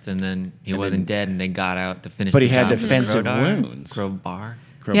first and then he And wasn't then- dead and they got out to finish But the he had job. defensive Crowbar? wounds. Crowbar.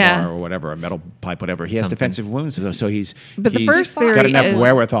 Crowbar Yeah. or whatever, a metal pipe, whatever. He has Something. defensive wounds, so he's But the he's first got theory enough is-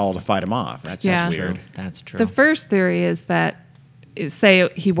 wherewithal to fight him off. That's Yeah. weird. That's true. The first theory is that, say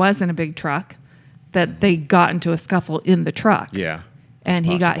he was in a big truck, that they got into a scuffle in the truck. Yeah. And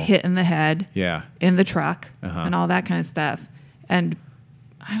it's he got possible. hit in the head Yeah. in the truck Uh-huh. and all that kind of stuff. And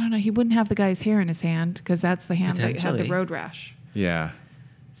I don't know, he wouldn't have the guy's hair in his hand because that's the hand that had the Potentially. road rash. Yeah.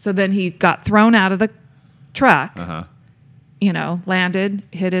 So then he got thrown out of the truck, Uh-huh. Landed,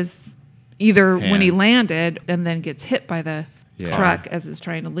 hit his, either when he Hand. landed and then gets hit by the Yeah. truck as it's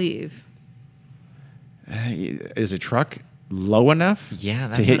trying to leave. Is a truck low enough Yeah, to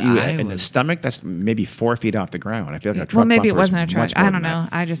that's hit what you I in the was- stomach? That's maybe 4 feet off the ground. I feel like a truck Well, maybe it bumper is wasn't a truck. much more I don't than know. that.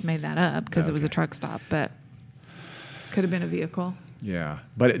 I just made that up because it was a Okay. truck stop, but could have been a vehicle. Yeah,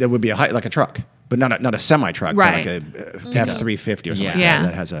 but there would be like a truck, but not a semi truck, Right. But like a F-350 or something like Yeah. that,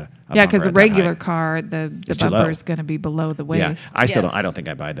 that has a Yeah, because bumper a at that regular height. car, the It's too bumper low. is going to be below the waist. Yeah, I still Yes. don't. I don't think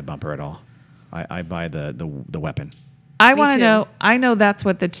I buy the bumper at all. I buy the weapon. I Me want to too. know. I know that's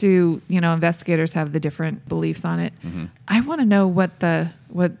what the two investigators have the different beliefs on it. Mm-hmm. I want to know what the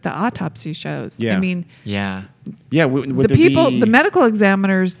autopsy shows. Yeah. I mean, Yeah. Yeah, would the there people, be- the medical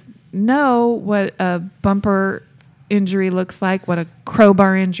examiners know what a bumper injury looks like, what a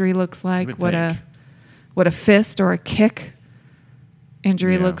crowbar injury looks like, would what think. a fist or a kick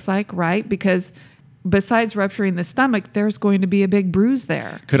injury Yeah. looks like, right? Because besides rupturing the stomach, there's going to be a big bruise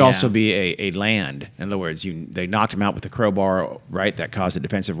there. Could Yeah. also be a land. In other words, they knocked him out with a crowbar, right? That caused the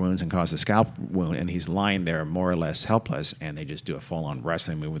defensive wounds and caused a scalp wound, and he's lying there more or less helpless. And they just do a full-on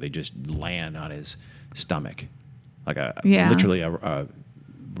wrestling move where they just land on his stomach, like literally a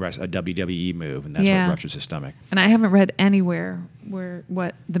WWE move, and that's Yeah. what ruptures his stomach. And I haven't read anywhere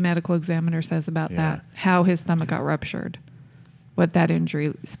what the medical examiner says about Yeah. that, how his stomach got ruptured, what that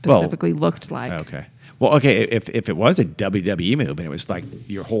injury specifically looked like. Okay. Well, okay. If it was a WWE move and it was like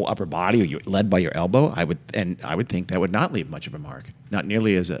your whole upper body or you led by your elbow, I would think that would not leave much of a mark. Not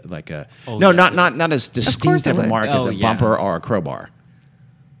nearly as Oh, no, yes, not as distinct it of a would. mark as Oh, a yeah. bumper or a crowbar.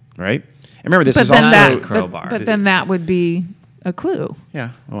 Right. And remember, this But is then also that crowbar. But then that would be a clue.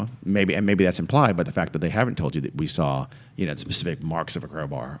 yeah. Well, maybe that's implied by the fact that they haven't told you that we saw the specific marks of a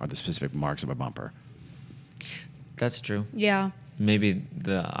crowbar or the specific marks of a bumper. That's true. Yeah. Maybe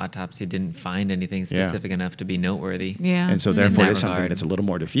the autopsy didn't find anything specific enough to be noteworthy. Yeah. And so In therefore, that it's something regard. that's a little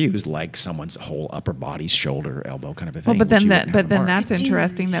more diffused, like someone's whole upper body, shoulder, elbow, kind of a thing. well, but which then you that wouldn't have but a then mark. that's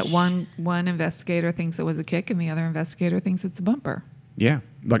interesting that one investigator thinks it was a kick and the other investigator thinks it's a bumper. Yeah,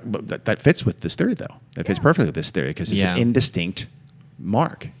 but that fits with this theory, though. That fits perfectly with this theory because it's Yeah. an indistinct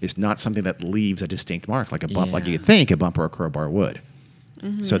mark. It's not something that leaves a distinct mark like a bump, like Yeah. you think a bumper or crowbar would.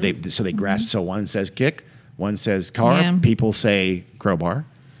 So they grasp. So one says kick, one says car. Yeah. People say crowbar.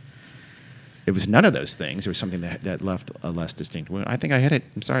 It was none of those things. It was something that left a less distinct wound. I think I hit it.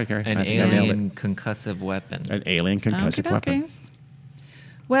 I'm sorry, Carrie. An I think I nailed alien concussive weapon. it. An alien concussive weapon. Okey-dokes.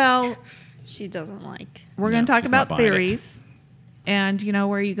 Well, She doesn't like. we're No, going to talk she's not about buying it. theories. And you know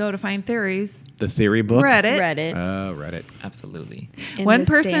where you go to find theories? The theory book. Reddit. Reddit. Reddit. Absolutely. In One this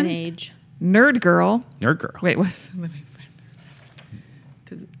day person- and age. Nerd Girl. Nerd Girl. Wait, what's let me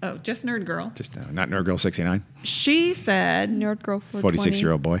find her. Just Nerd Girl. Just not Nerd Girl 69. She said Nerd girl 420.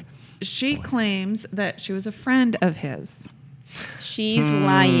 46-year-old boy. she claims that she was a friend of his. She's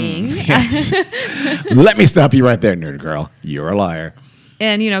lying. Yes. Let me stop you right there, Nerd Girl. You're a liar.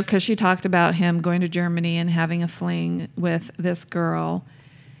 And, because she talked about him going to Germany and having a fling with this girl.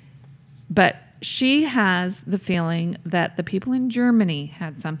 But she has the feeling that the people in Germany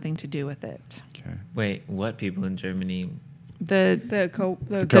had something to do with it. Okay. Wait, what people in Germany? The The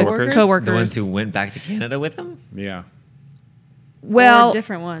coworkers? coworkers. coworkers. The ones who went back to Canada with him? Yeah. well, Or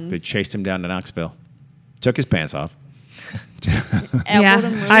different ones. They chased him down to Knoxville. Took his pants off. Elbowed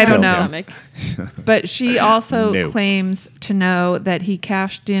him really I don't hard in the know. stomach. but she also No. claims to know that he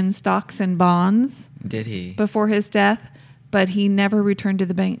cashed in stocks and bonds Did he? before his death, but he never returned to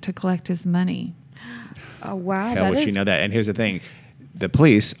the bank to collect his money. Oh wow, How that would she is. know that? And here's the thing. The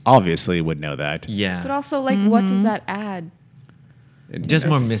police obviously would know that. Yeah. But also, like, what does that add? Just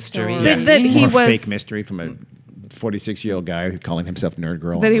more That's mystery. so- That he More was- fake mystery from a 46-year-old guy calling himself Nerd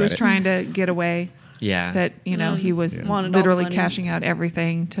Girl. That on he was Reddit. trying to get away. Yeah. That he was Wanted all literally money. cashing out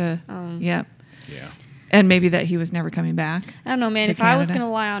everything to Yeah. and maybe that he was never coming back. I don't know, man. To If I was Canada.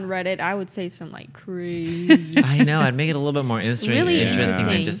 gonna lie on Reddit, I would say some like crazy. I know. I'd make it a little bit more interesting Really than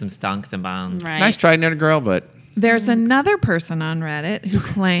interesting. just some stonks and bounds. Right. Nice try, Nerd Girl, but There's another person on Reddit who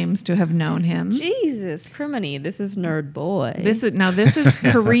claims to have known him. Jesus, criminy. This is nerd boy. This is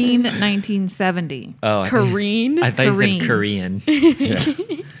Kareen 1970. Oh, I thought- Kareen. I thought you Kareen. said Korean.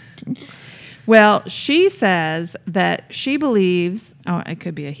 yeah. Well, she says that she believes, it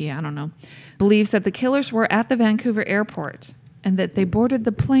could be a he, I don't know, believes that the killers were at the Vancouver airport and that they boarded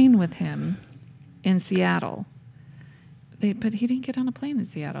the plane with him in Seattle. But he didn't get on a plane in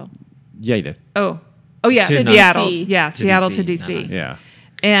Seattle. Yeah, you did. Oh yeah, To Seattle. DC. Yeah, To Seattle DC, to DC. not us. Yeah.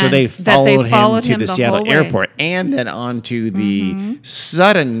 And so they that they followed him to the the Seattle whole way. airport and then on to the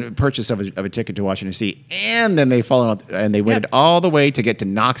sudden purchase of a ticket to Washington, D.C. And then they followed and they waited all the way to get to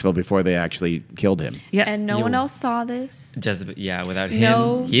Knoxville before they actually killed him. Yep. And no You- one else saw this. Just without him,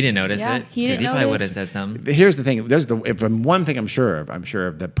 No. he didn't notice Yeah, it. he 'cause didn't probably would have notice. said something. But here's the thing. If one thing I'm sure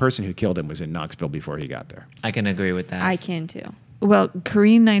of the person who killed him was in Knoxville before he got there. I can agree with that. I can too. Well,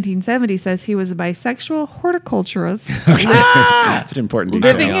 Kareen 1970 says he was a bisexual horticulturist That's an important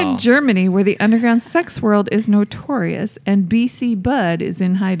detail. living in Germany where the underground sex world is notorious and BC bud is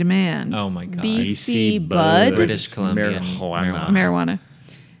in high demand. Oh my god. BC Bud. British Columbian Marijuana. Marijuana.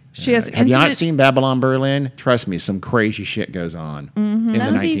 She has Have you not intimate- seen Babylon Berlin? Trust me, some crazy shit goes on. In the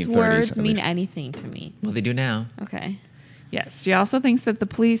None of these 1930s, words at mean least. anything to me. Well, they do now. Okay. Yes, she also thinks that the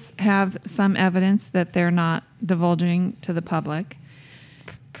police have some evidence that they're not divulging to the public.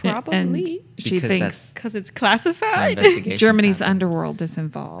 Probably. And she Because thinks Because it's How classified. investigations Germany's happen. underworld is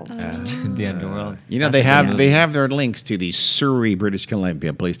involved. The underworld. You know, That's they the have most- their links to the Surrey, British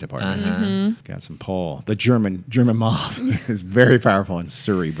Columbia Police Department. Uh-huh. Got some pull. The German mob is very powerful in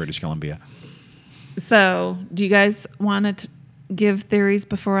Surrey, British Columbia. So, do you guys want to give theories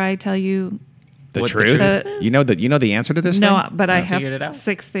before I tell you? The What the truth? truth is? You know the answer to this No, thing? but I I figured it have out.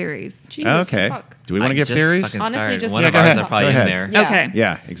 6 theories. Jeez, Okay. fuck. Do we want to I give just theories? fucking Honestly, started. just- One Yeah, of go ours ahead. are probably Go in ahead. there. Yeah. Okay.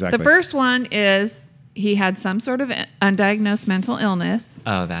 Yeah, exactly. The first one is he had some sort of undiagnosed mental illness.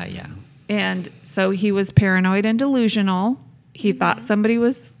 Oh, that, yeah. And so he was paranoid and delusional. He thought somebody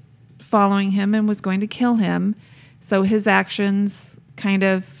was following him and was going to kill him. So his actions kind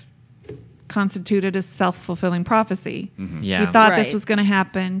of constituted a self-fulfilling prophecy. Yeah. He thought this Right. was going to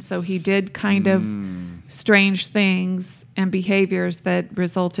happen, so he did kind of strange things and behaviors that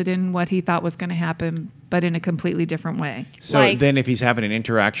resulted in what he thought was going to happen, but in a completely different way. So Like- then, if he's having an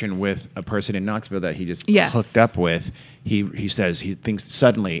interaction with a person in Knoxville that he just Yes. hooked up with, he says he thinks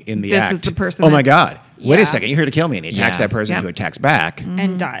suddenly in the This act, is the person oh my that- God, wait Yeah. a second, you're here to kill me. And he attacks Yeah. that person Yep. who attacks back.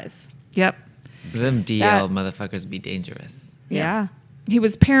 And dies. Yep. Them DL motherfuckers be dangerous. Yeah. He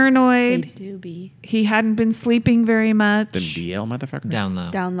was They paranoid. do be. He hadn't been sleeping very much. The DL motherfucker? Down low.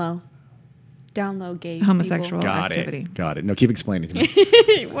 Down low. Down low gay. Homosexual. Got activity. it. Got it. No, keep explaining to me.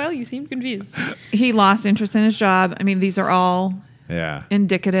 people. Well, you seem confused. He lost interest in his job. I mean, these are all Yeah.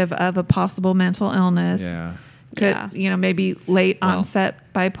 indicative of a possible mental illness. Yeah. Could, Yeah. maybe late Well,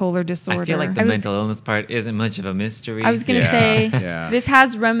 onset bipolar disorder. I feel like the I was- mental illness part isn't much of a mystery. I was gonna Yeah. say Yeah. this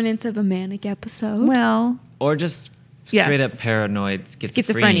has remnants of a manic episode. well, Or just Yes. straight up paranoid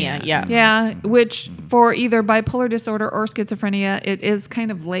Schizophrenia, yeah. yeah, which for either bipolar disorder or schizophrenia, it is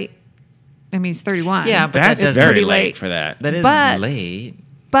kind of late. I mean, he's 31. Yeah, but That's that doesn't- very pretty late late. for that. That is But- late.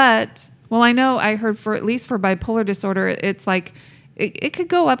 But, well, I know I heard for at least for bipolar disorder, it's like it could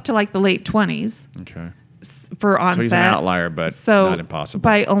go up to like the late 20s Okay. for onset. So he's an outlier, but so not impossible.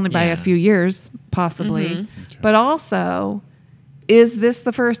 by only by Yeah. a few years, possibly. Mm-hmm. But also, is this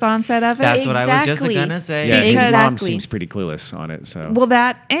the first onset of it? That's what I was just Exactly. gonna say. yeah, his Because- mom Exactly. seems pretty clueless on it. So Well,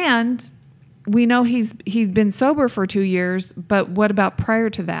 that and we know he's been sober for 2 years, but what about prior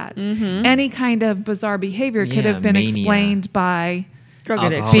to that? Mm-hmm. Any kind of bizarre behavior could Yeah, have been mania. explained by Drug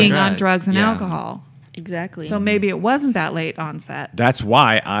Alcohol. addiction. being drugs, on drugs and yeah. alcohol. Exactly. So maybe it wasn't that late onset. that's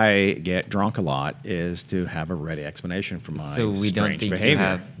why I get drunk a lot, is to have a ready explanation for my So we don't strange think behavior. you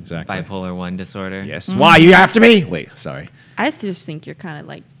have exactly. bipolar 1 disorder. Yes. Why you after me? Wait, sorry. I just think you're kind of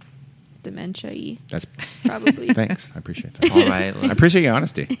like dementia-y, That's probably. thanks. I appreciate that. All right. I appreciate your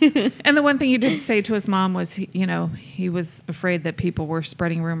honesty. And the one thing he did say to his mom was, he was afraid that people were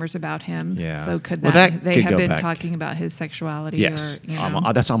spreading rumors about him. Yeah. So could Well, that, that they could have go been back. talking about his sexuality? Yes.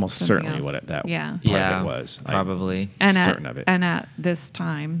 Or, That's almost something certainly else. what that Yeah. part Yeah, of it was. probably. And certain of it. And at this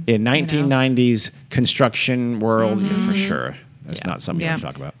time. In you know. 1990s construction world, yeah, for sure. That's Yeah. not something you Yeah. want to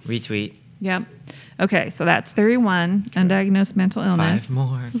talk about. Retweet. Yep. Okay, so that's theory 1, undiagnosed mental illness. 5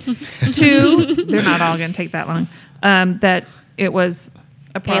 more. 2, they're not all going to take that long. That it was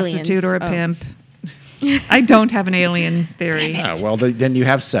a prostitute Aliens. or a Oh. pimp. I don't have an alien theory. Ah, well, then you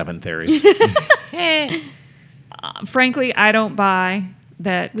have 7 theories. Frankly, I don't buy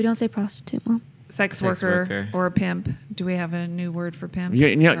that We don't say prostitute, Mom. sex Sex worker, worker. or a pimp. Do we have a new word for pimp? Or are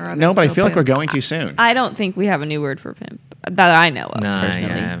they no, but I still feel like we're pimps? going too soon. I don't think we have a new word for pimp that I know of. Nah, personally.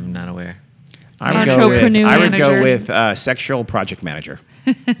 yeah, I'm not aware. I would go with, Entrepreneur I would go manager. with sexual project manager.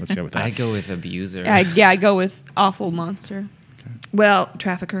 Let's go with that. I'd go with abuser. Yeah, I'd go with awful monster. Well,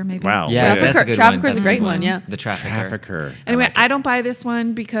 trafficker, maybe. Wow. Yeah, Trafficker- that's a good Trafficker's one. a That's great good one, yeah. The trafficker. Trafficker. Anyway, like I it. don't buy this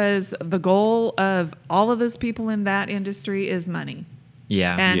one because the goal of all of those people in that industry is money.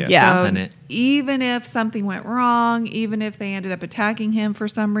 Yeah. And Yes. Yeah. so And it- even if something went wrong, even if they ended up attacking him for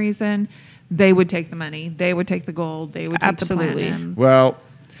some reason, they would take the money. They would take the gold. They would take Absolutely. the platinum. Well,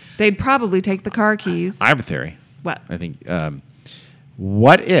 They'd probably take the car keys. I have a theory. What? I think.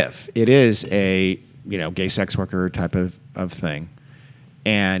 What if it is a gay sex worker type of thing,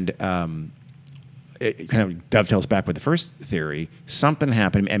 and it kind of dovetails back with the first theory. Something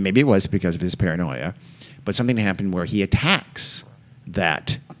happened, and maybe it was because of his paranoia, but something happened where he attacks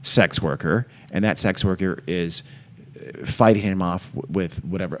that sex worker, and that sex worker is fighting him off with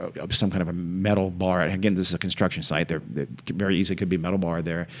whatever, some kind of a metal bar. Again, this is a construction site. There very easily could be a metal bar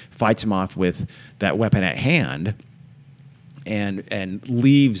there. Fights him off with that weapon at hand, and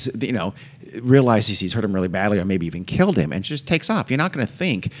leaves. Realizes he's hurt him really badly, or maybe even killed him, and just takes off. You're not going to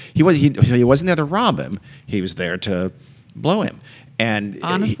think he wasn't there to rob him. He was there to blow him. And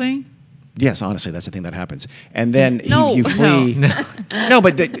Honestly? yes, honestly, that's the thing that happens. And then No. you flee. No,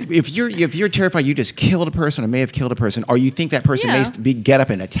 but if you're terrified, you just killed a person or may have killed a person, or you think that person Yeah. may get up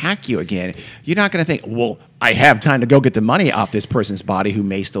and attack you again, you're not going to think, well, I have time to go get the money off this person's body who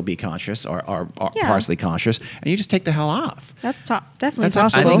may still be conscious or Yeah. partially conscious, and you just take the hell off. That's definitely That's possible.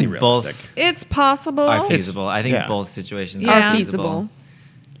 absolutely I think both realistic. It's possible. are feasible. I think yeah. both situations Yeah. are Are feasible. feasible.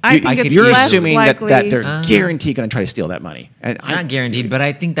 I think it's you're less assuming that likely. they're guaranteed going to try to steal that money. And Not guaranteed, but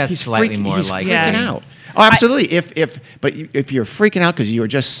I think that's he's slightly more he's likely. freaking Yes. out. Oh, absolutely. But if you're freaking out because you were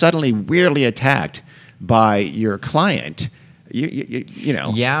just suddenly weirdly attacked by your client, you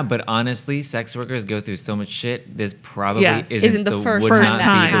know. Yeah, but honestly, sex workers go through so much shit. This probably Yes. Isn't the first would time not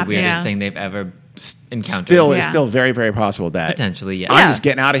that be the weirdest yeah. thing they've ever encountered. Still, it's Yeah. still very, very possible that Potentially, yeah. I'm Yeah. just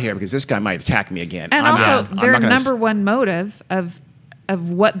getting out of here because this guy might attack me again. And I'm also, out. I'm their not gonna number one motive of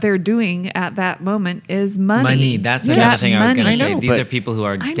what they're doing at that moment is money. Money. That's Yes. another thing I was Money. going to I say. know, These but are people who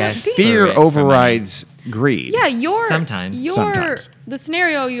are I know. desperate. Fear for money. overrides greed. Yeah, Sometimes. Sometimes. the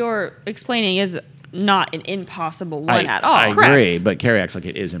scenario you're explaining is not an impossible one at all. I agree, Correct. but Carrie acts like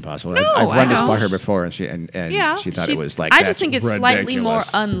it is impossible. No, I've I run this by don't. her before, and she Yeah. she thought it was like I that's just think it's slightly more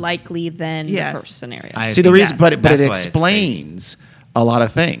ridiculous. unlikely than Yes. the first scenario. I See the think reason, but it that's why it's explains a lot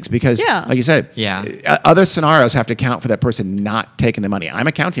of things because, Yeah. like you said, Yeah. Other scenarios have to account for that person not taking the money. I'm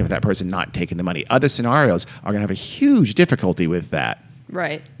accounting for that person not taking the money. Other scenarios are going to have a huge difficulty with that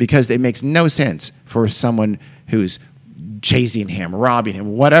Right. because it makes no sense for someone who's chasing him, robbing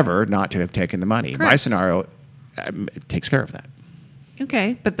him, whatever, not to have taken the money. My Correct. scenario takes care of that.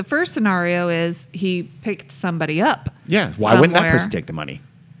 Okay, but the first scenario is he picked somebody up. Yeah, why wouldn't that somewhere. person take the money?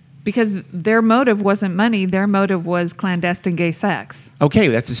 Because their motive wasn't money. Their motive was clandestine gay sex. Okay,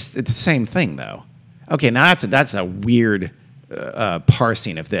 it's the same thing though. Okay, now that's a weird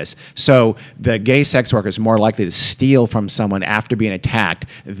parsing of this. So the gay sex worker is more likely to steal from someone after being attacked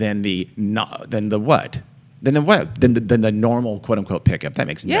than the what? Than the normal quote unquote pickup. That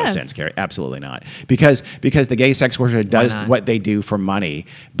makes no Yes. sense, Carrie. Absolutely not. Because the gay sex worker does not? what they do for money,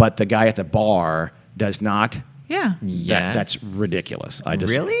 but the guy at the bar does not. Yeah. Yes. That's ridiculous.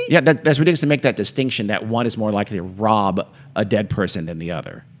 Really? Yeah, that's ridiculous to make that distinction that one is more likely to rob a dead person than the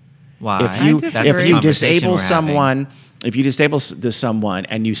other. Why? If you disagree. if That's the you conversation disable we're someone, if you disable someone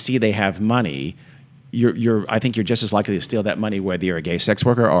and you see they have money, I think you're just as likely to steal that money whether you're a gay sex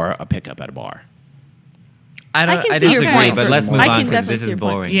worker or a pickup at a bar. I I can I see your disagree, point. but let's move I on can because definitely this see is your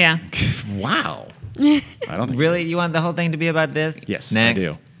point. boring. Yeah. Wow. I don't think Really? You want the whole thing to be about this? Yes, Next. I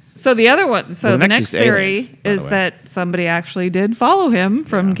do. So the other one, Well, the next is theory aliens, by the is way. that somebody actually did follow him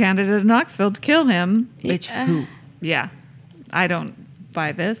from Canada to Knoxville to kill him. Bitch, who? Yeah. I don't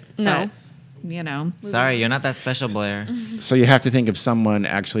buy this. No. But, you know. Sorry, you're not that special, Blair. So you have to think of someone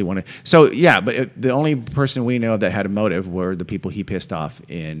actually wanted. So yeah, but the only person we know that had a motive were the people he pissed off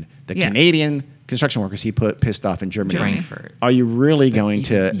in the Yeah. Canadian construction workers he pissed off in Germany. Frankfurt. Are you really going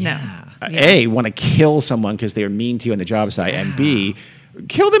to Yeah. A, want to kill someone because they're mean to you on the job site, and B,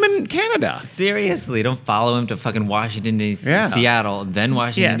 kill them in Canada? Seriously, don't follow him to fucking Washington D.C., Yeah. Seattle, then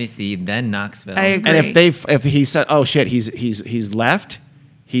Washington Yes. D.C., then Knoxville. I agree. And if he said, oh shit, he's left,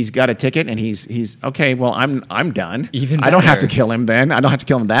 he's got a ticket, and he's okay. Well, I'm done. Even I don't have to better. kill him then. I don't have to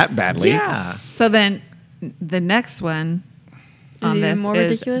kill him that badly. Yeah. So then the next one on Is it this more is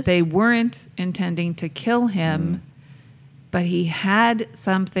ridiculous? they weren't intending to kill him, but he had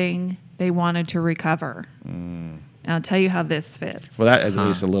something they wanted to recover. And I'll tell you how this fits. Well, that at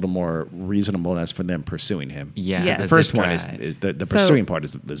least a little more reasonableness for them pursuing him. Yeah. Yes. The that's first the one drive. is the So- pursuing part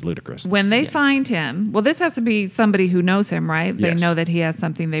is ludicrous. When they Yes. find him, well, this has to be somebody who knows him, right? They Yes. know that he has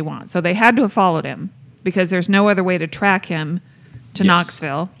something they want. So they had to have followed him because there's no other way to track him to Yes.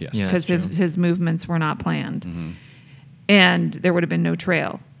 Knoxville Yes. Yeah, because that's true. his movements were not planned. And there would have been no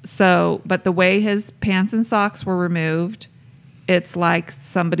trail. So, but the way his pants and socks were removed, it's like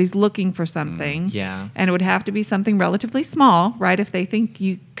somebody's looking for something. Yeah. And it would have to be something relatively small, right? If they think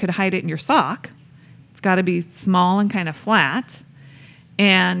you could hide it in your sock, it's got to be small and kind of flat.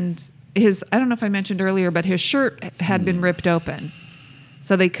 And I don't know if I mentioned earlier, but his shirt had been ripped open.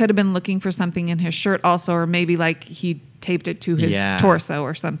 So they could have been looking for something in his shirt also, or maybe like he taped it to his Yeah. torso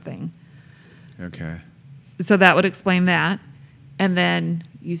or something. Okay. So that would explain that. And then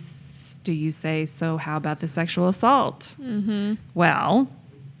do you say, so how about the sexual assault? Mm-hmm. Well,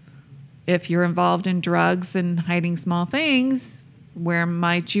 if you're involved in drugs and hiding small things, where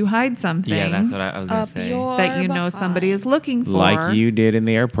might you hide something Yeah, that's what I was going to say. that you know somebody is looking for? Like you did in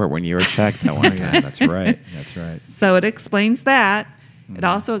the airport when you were checked that one. Yeah, that's right. That's right. So it explains that. It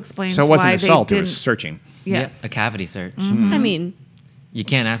also explains So it wasn't why assault; they it didn't. was searching. Yes. Yep, a cavity search. I mean, You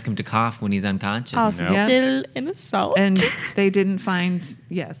can't ask him to cough when he's unconscious. Yeah. still an assault. And they didn't find,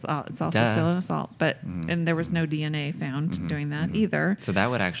 it's also Duh. still an assault, but, and there was no DNA found doing that either. So that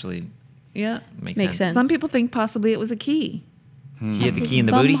would actually Yeah. make Makes sense. Some people think possibly it was a key. He had the key in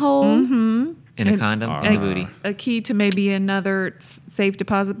the booty, Bumhole. in a condom, in the booty. A key to maybe another safe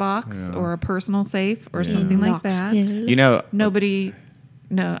deposit box or a personal safe or something like that. Knoxville. You know, Nobody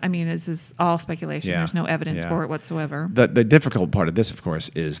no, I mean, this is all speculation. Yeah. There's no evidence Yeah. for it whatsoever. The difficult part of this, of course,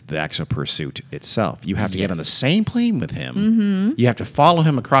 is the actual pursuit itself. You have to get on the Yes. same plane with him. Mm-hmm. You have to follow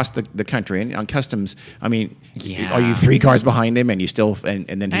him across the country. And on customs, I mean, Yeah. are you 3 cars behind him and you still, and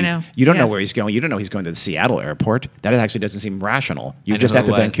then I know. you don't know Yes. where he's going. You don't know he's going to the Seattle airport. That actually doesn't seem rational. You I know just who at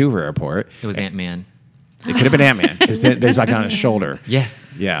the it was. Vancouver airport. It was Ant-Man. It could have been Ant-Man because there's like on his shoulder.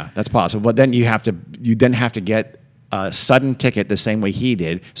 Yes. Yeah, that's possible. But then you then have to get a sudden ticket the same way he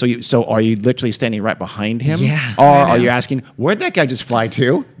did. So are you literally standing right behind him? Yeah, Or I are know. you asking where'd that guy just fly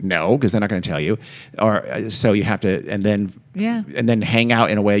to? No, because they're not going to tell you. Or so you have to and then hang out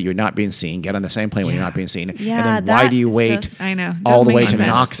in a way you're not being seen. Get on the same plane when you're Yeah. not being seen. Yeah, and then why that do you is wait just- I know. all Doesn't the way make to sense.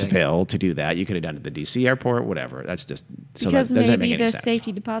 Knoxville to do that? You could have done it at the DC airport, whatever. That's just so Because that doesn't maybe make any the sense.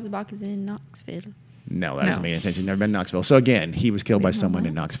 safety deposit box is in Knoxville. No, that doesn't No. make any sense. He's never been in Knoxville. So again, he was killed by someone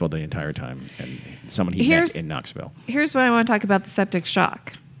in Knoxville the entire time, and someone he Here's- met in Knoxville. Here's what I want to talk about: the septic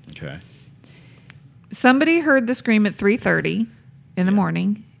shock. Okay. Somebody heard the scream at 3:30 in the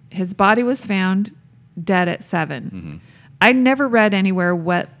morning. His body was found dead at 7. Mm-hmm. I never read anywhere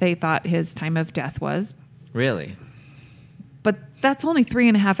what they thought his time of death was, Really? but that's only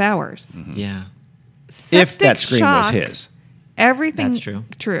 3.5 hours. Yeah. If Septic that scream was shock, his, everything That's true.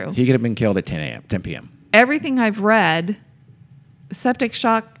 True. he could have been killed at 10 p.m. Everything I've read, septic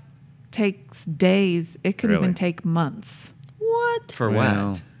shock takes days. It could Really? even take months What? For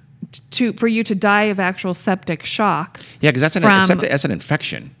Well, what? for you to die of actual septic shock. Yeah, because From- that's an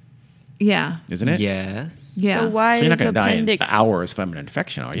infection, Yeah. isn't it? Yes. Yeah. So why So you're not is going to die in appendix? hours from an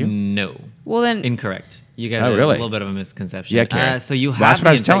infection, are you? No. Well then, Incorrect. You guys Oh, are really? a little bit of a misconception. Yeah, Carrie. So you have That's what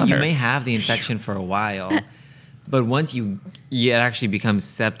I was the telling you her. may have the infection for a while, but once it actually becomes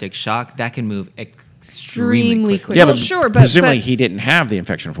septic shock, that can move extremely quickly. Yeah, Well, but sure, but- presumably but- he didn't have the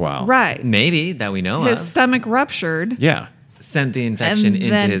infection for a while. Right. Maybe that we know His of. stomach ruptured. Yeah. Sent the infection And into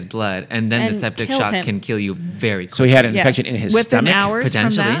then- his blood, and then the and septic killed shock him. can kill you very quickly. So he had an Yes. infection in his Within stomach. hours from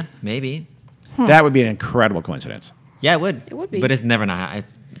Potentially, that. maybe. That would be an incredible coincidence. Yeah, it would. It would be. But it's never not.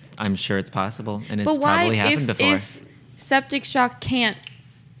 I'm sure it's possible, and it's but why probably happened before. if septic shock can't,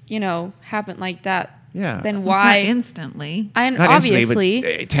 happen like that? Yeah. Then It's why? not instantly. And Not obviously, instantly,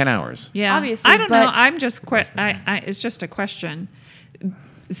 but 10 hours. Yeah. Obviously, I don't know. but- I'm just it's just a question.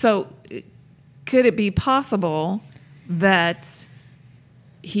 So could it be possible that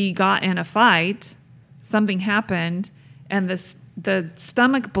he got in a fight, something happened, and the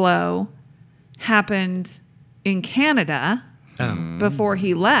stomach blow happened in Canada before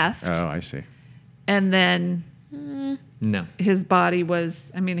he left, Oh, I see. and then No. his body was,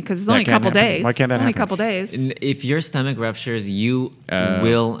 because it's That only a can't couple happen. days. Why can't that it's only a happen? couple days. If your stomach ruptures, you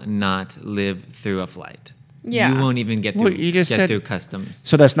will not live through a flight. Yeah. You won't even get Well, through, you just get said- through customs.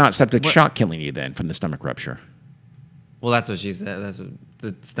 So that's not septic What- shock killing you then from the stomach rupture. Well, that's what she said. That's what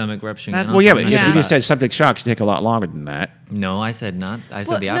the stomach rupturing. That's- and Well, yeah, also but Yeah. you just said septic shock should take a lot longer than that. No, I said not. I said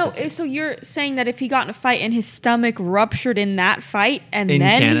well, the no. opposite. So you're saying that if he got in a fight and his stomach ruptured in that fight, and In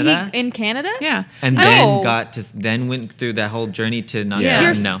then Canada? he in Canada, Yeah. and I then don't- then went through that whole journey to not. Yeah.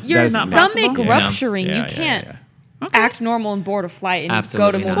 your No. your That is not stomach possible. Yeah. rupturing, Yeah, you yeah, can't yeah. Okay. act normal and board a flight and Absolutely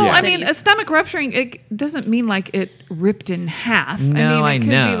go to not. multiple Well, I cities. mean, a stomach rupturing, it doesn't mean like it ripped in half. No, I mean, it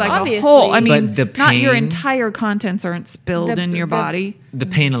could I be know. like Obviously. a whole. I mean, But the not your pain- entire contents aren't spilled in your body. The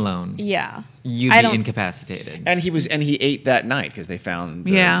pain alone, yeah, you'd I be don't- incapacitated. And he ate that night because they found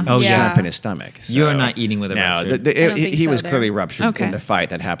the Yeah. Oh, yeah. lump in his stomach. You're not eating with a no, rupture. I don't he think so was there. clearly ruptured Okay. in the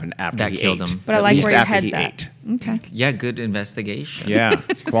fight that happened after That he killed ate. him. But I At like least where your after he head's at. ate. Okay. Yeah, good investigation. Yeah,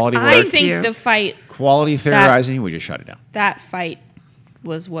 quality I work, think you. the fight, quality theorizing. We just shut it down. that fight,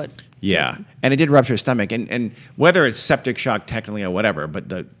 was what. Yeah, and it did rupture his stomach, and whether it's septic shock technically or whatever, but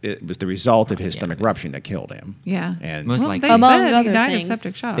it was the result of his stomach it is. rupturing that killed him. Yeah. and Most Well, likely. they Among said he other died things. of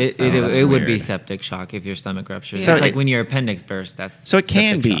septic shock. It, so- it, that's it would be weird. septic shock if your stomach ruptures. So it's like it- when your appendix bursts. That's so it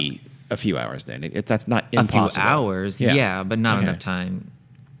can septic be shock. a few hours. Then that's not a few impossible. hours. Yeah, but not Okay. enough time.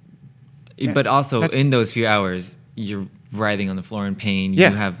 Yeah, But also that's- in those few hours, you're writhing on the floor in pain. Yeah,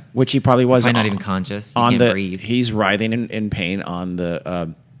 You have which he probably was. probably not on- even conscious. You on can't the breathe. he's writhing in pain on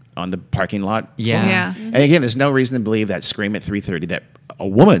the parking lot. Yeah. Yeah. And again, there's no reason to believe that scream at 3:30 that a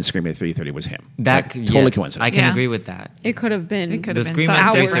woman screaming at 3:30 was him. That Like, yes, totally coincidence. I can Yeah. agree with that. It could have been. It could The have been scream some at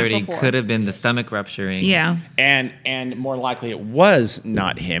hours 3:30 before. could have been the stomach rupturing. Yeah. And more likely it was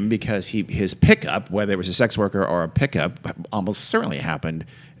not him because his pickup, whether it was a sex worker or a pickup, almost certainly happened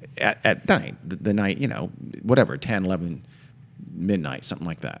at night, the night, whatever, 10, 11, midnight, something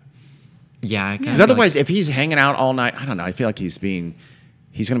like that. Yeah. I kind Because of otherwise, if he's hanging out all night, I don't know, I feel like he's going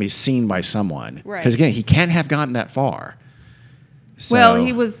to be seen by someone. Right. Because again, he can't have gotten that far. So, Well,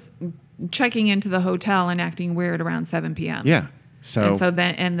 he was checking into the hotel and acting weird around 7 p.m. Yeah. So,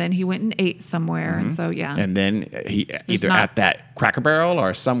 and then he went and ate somewhere, and so yeah. and then he either not- at that Cracker Barrel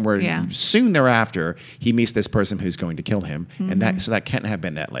or somewhere Yeah. soon thereafter, he meets this person who's going to kill him, and Mm-hmm. that can't have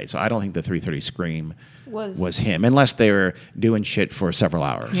been that late. So I don't think the 3:30 scream Was- was him, unless they were doing shit for several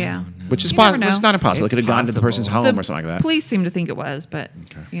hours. Yeah. which is You never possible. It's know. not impossible. It's It could have gone to the person's possible. home The or something like that. Police seem to think it was, but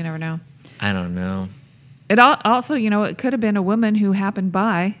you never know. I don't know. It also, it could have been a woman who happened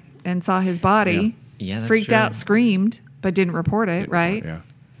by and saw his body, Yeah, that's freaked true. out, screamed, but didn't report it, right? Yeah.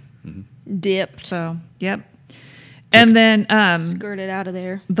 Dipped. So, yep. And then Skirted out of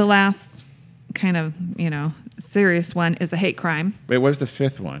there. the last kind of, serious one is a hate crime. Wait, what was the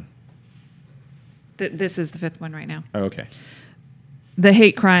fifth one? This is the fifth one right now. Oh, okay. The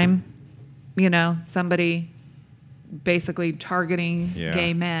hate crime, somebody basically targeting Yeah.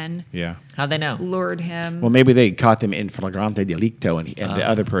 gay men, Yeah. How'd they know? lured him. Well, maybe they caught them in flagrante delicto, and the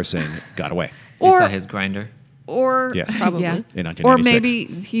other person got away. They Or- saw his grinder. Or Yes. Probably. yeah. In Or 1996.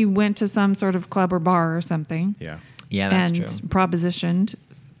 maybe he went to some sort of club or bar or something Yeah. Yeah, that's and true. propositioned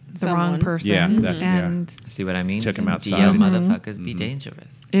the wrong Someone. person. Yeah, that's- yeah. and See what I mean? Took him outside. DL Mhm. motherfuckers be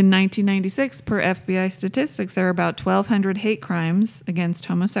dangerous. in 1996, per FBI statistics, there are about 1,200 hate crimes against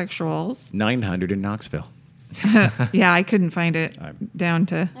homosexuals. 900 in Knoxville. Yeah, I couldn't find it down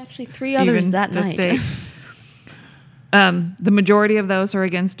to Actually, 3 others even that the night. state. The majority of those are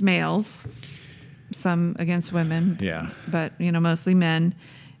against males, some against women. Yeah. But, mostly men.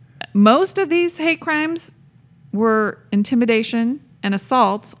 Most of these hate crimes were intimidation and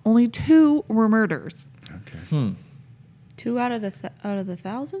assaults. Only 2 were murders. Okay. 2 out of the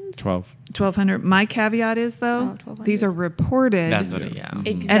thousands. 12. 1,200. My caveat is, though, 1,200. these are reported That's what it, yeah.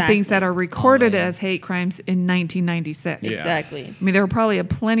 Exactly. and things that are recorded Always. as hate crimes in 1996. Yeah. Exactly. I mean, there were probably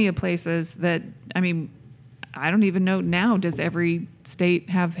plenty of places that, I don't even know now, does every state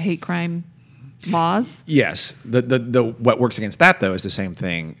have hate crime laws? Yes. The what works against that, though, is the same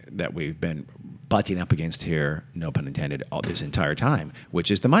thing that we've been butting up against here, no pun intended, all this entire time,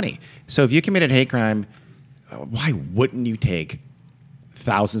 which is the money. So if you committed hate crime, why wouldn't you take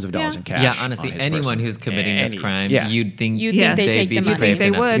thousands of dollars Yeah. in cash? Yeah, honestly, on his anyone person? who's committing this crime, yeah. you'd think You'd think they they'd take be the money. depraved You'd think they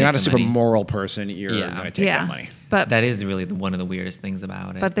enough to would. You're not a take the super money. moral person. You're Yeah. going to take that money. But That is really one of the weirdest things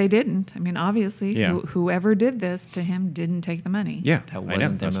about it. but they didn't. Obviously, Yeah. whoever did this to him didn't take the money. Yeah, That I know.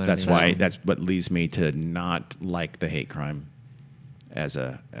 wasn't their That's why. motivation. That's what leads me to not like the hate crime as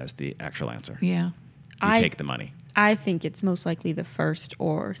the actual answer. Yeah. You take the money. I think it's most likely the first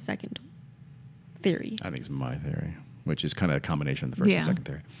or second theory. I think it's my theory, which is kind of a combination of the first and Yeah. second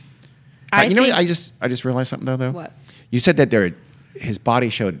theory. I You know, what? think- I just realized something though. What? You said that his body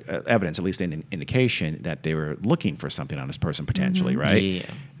showed evidence, at least an indication, that they were looking for something on this person potentially, right? Yeah.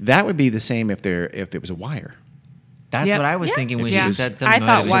 That would be the same if it was a wire. That's Yep. what I was Yeah. thinking when Yeah. you said I something thought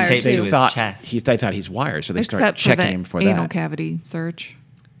about it wire was taped too. to They his thought chest. they thought he's wired, so they start Except for checking the him for anal that. cavity search.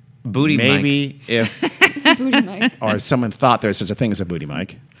 Booty Mike. Maybe if Booty Mike. or someone thought there's such a thing as a booty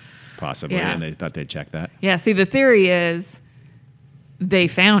mic, possibly, Yeah. and they thought they'd check that. Yeah. See, the theory is they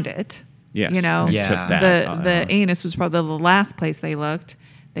found it. Yes, You know, they Yeah. took that. the anus was probably the last place they looked.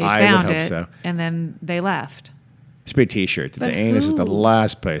 They I would found hope it, so. and then they left. It's a big T-shirt. The But anus is the who?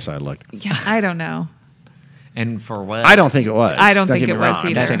 last place I looked. Yeah, I don't know. And for what? I don't think it was. I don't think get me it was wrong.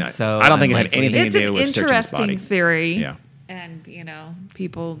 I'm just either. saying That's so I don't think it had unlikely. anything It's to do an with searching his interesting body. theory. Yeah. And,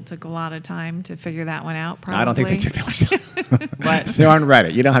 people took a lot of time to figure that one out, probably. I don't think they took that much time. But they're on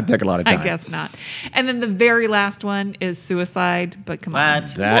Reddit. You don't have to take a lot of I time. guess not. And then the very last one is suicide, but come What?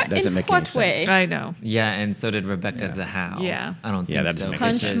 That What? doesn't In make what any sense. way? on. I know. Yeah, and so did Rebecca Zahau. Yeah. I don't think Yeah, that doesn't so. make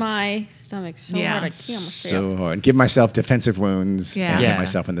Punch sense. my stomach so Yeah. hard I can't almost So hard. Give myself defensive wounds. Yeah. And Yeah. hit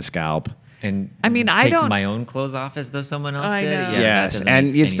myself in the scalp. And I mean, I take don't- my own clothes off as though someone else I did. know. Yeah, that Yes, doesn't and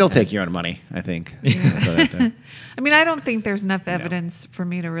make you'd any still take sense. your own money, I think. I mean, I don't think there's enough evidence for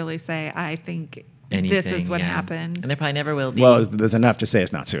me to really say, I think this is Anything, what yeah. happened. And there probably never will be. Well, there's enough to say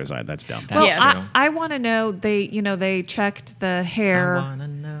it's not suicide. That's dumb. That's Well, Yes. true. I want to know, they checked the I hair wanna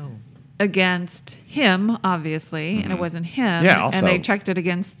know. against him, obviously, and it wasn't him. Yeah, also- and they checked it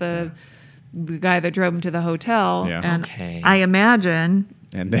against the guy that drove him to the hotel. Yeah. And Okay. I imagine,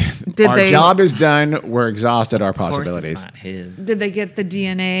 And then Did our they- job is done. We're exhausted our Of course possibilities. it's not his. did they get the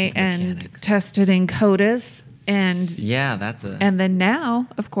DNA and Mechanics. tested in CODIS? And Yeah, that's a. and then now,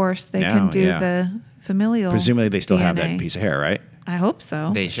 of course, they Now, can do yeah. the familial. Presumably they still have DNA. that piece of hair, right? I hope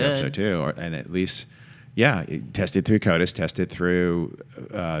so. they Sure, so should. too, and at least, yeah, tested through CODIS, tested through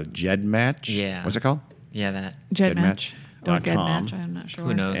GEDmatch. Yeah. What's it called? Yeah, that. Gedmatch or Gedmatch.com. Gedmatch. I'm not sure.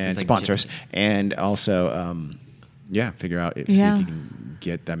 Who knows? And It's like sponsors, Jimmy. and also, figure out see Yeah. if you can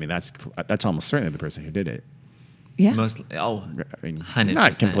get. I mean, that's almost certainly the person who did it. Yeah. Mostly. Oh, I mean, 100%.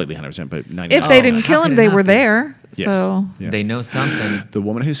 not completely 100%, but 90%. If they Oh, didn't how kill could him, it they not were be? there. Yes. So Yes. They know something. The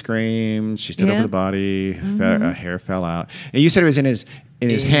woman who screamed, she stood Yeah. over the body, her hair fell out. And you said it was in his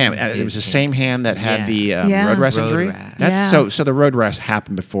hand. It was the his same hand that had Yeah. the Yeah. road rash Road injury. rash. That's Yeah. so the road rash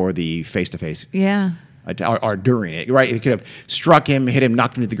happened before the face-to-face. yeah. Or during it, right? It could have struck him, hit him,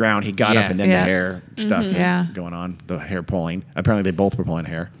 knocked him to the ground. He got up, and then Yes. the Yeah. hair stuff was Yeah. going on. The hair pulling. Apparently, they both were pulling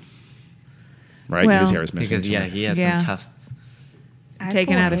hair. Right? Well, his hair was missing. Because he had Yeah. some tufts. I'd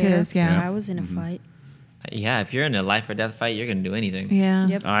Taken pull out of hair his, yeah. if I was in a fight. Yeah, if you're in a life or death fight, you're gonna do anything. Yeah.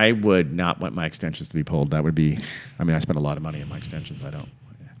 Yep. I would not want my extensions to be pulled. That would be. I mean, I spent a lot of money on my extensions. I don't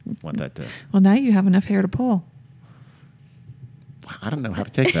want that to. Well, now you have enough hair to pull I don't know how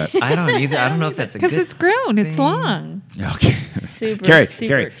to take that. I don't either. I don't know if that's a because good. it's grown. It's thing. long. Okay. Super, Carrie,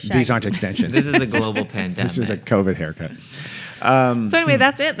 super these shaggy. aren't extensions. This is a global pandemic. This is a COVID haircut. So anyway,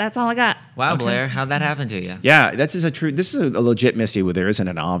 that's it. That's all I got. Wow, Blair, how'd that happen to you? Yeah, that's just a true. This is a legit mystery where there isn't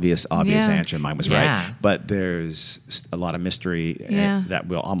an obvious Yeah. answer. Mine was Yeah. right, but there's a lot of mystery Yeah. that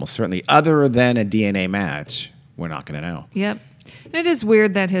will almost certainly, other than a DNA match, we're not going to know. Yep. And it is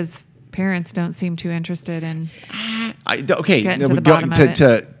weird that his parents don't seem too interested in. Okay, Getting to we the go- bottom of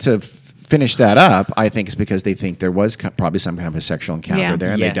it. to finish that up, I think it's because they think there was probably some kind of a sexual encounter Yeah.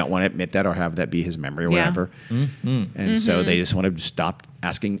 there, and Yes. they don't want to admit that or have that be his memory or Yeah. whatever. And so they just want to stop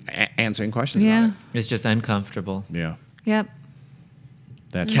answering questions Yeah. about It's just uncomfortable. it. Yeah. Yep.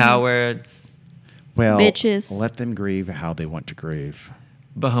 That's Cowards, well, Bitches. let them grieve how they want to grieve.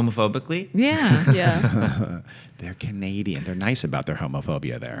 but homophobically. Yeah. Yeah. They're Canadian. They're nice about their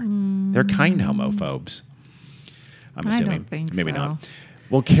homophobia there. Mm. They're kind homophobes. I'm I assuming. don't think Maybe so. not.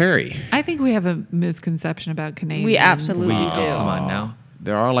 Well, Carrie, I think we have a misconception about Canadians. We absolutely Oh, do. come on now.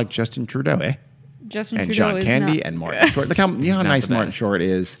 they're all like Justin Trudeau, eh? Justin And Trudeau John is Candy not- and Martin Short. Look how not nice the Martin best. Short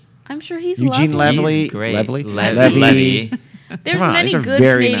is. I'm sure he's Eugene lovely. Levy. He's great. Levy. Levy. There's Come on, many these are good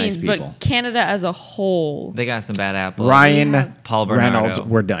very Canadians, nice people. but Canada as a whole. They got some bad apples. Ryan have Paul Bernardo. Reynolds,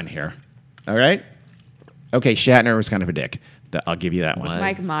 we're done here. All right? Okay, Shatner was kind of a dick. I'll give you that one. Was.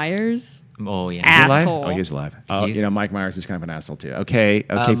 Mike Myers. Oh yeah. Is he alive? Asshole. Oh, he's alive. Oh, He's- you know, Mike Myers is kind of an asshole too. Okay,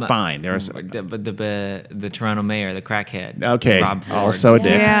 fine. There's the Toronto mayor, the crackhead. okay, Rob Ford. also a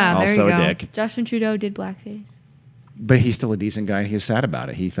dick. Yeah, there also you a go. dick. Justin Trudeau did blackface. But he's still a decent guy, and he was sad about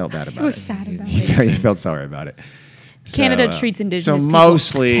it. He felt bad about He was it. sad about He, it. he felt sorry about it. Canada So, treats Indigenous so people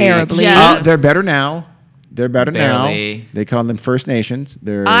mostly terribly. Yes. They're better now. They're better Barely. now. They call them First Nations.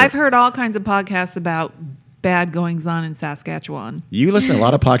 They're. I've heard all kinds of podcasts about bad goings on in Saskatchewan. You listen to a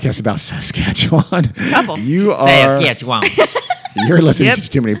lot of podcasts about Saskatchewan. Couple. You are. Saskatchewan. You're listening Yep. to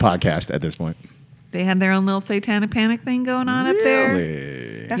too many podcasts at this point. They had their own little satanic panic thing going on up there.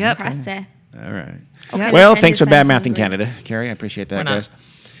 Really? That's Yep. crazy. All right. Yep. Well, And thanks for his bad son math in hungry. Canada, Carrie. I appreciate that, We're not. guys.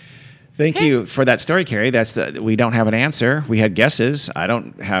 Thank you for that story, Carrie. We don't have an answer. We had guesses. I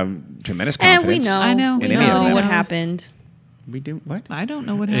don't have tremendous And confidence. we know. I know. We In any of know them. what happened. We do what? I don't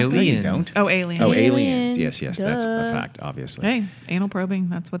know what happened. Aliens. Don't. Oh, aliens. Oh, aliens. Aliens, Yes, yes. That's the duh. fact, obviously. Hey, anal probing.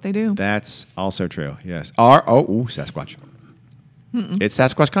 That's what they do. That's also true. Yes. Sasquatch. It's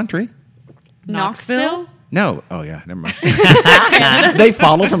Sasquatch country. Knoxville? No. Oh, yeah. Never mind. They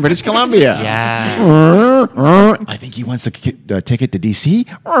follow from British Columbia. Yeah. I think he wants a ticket to DC.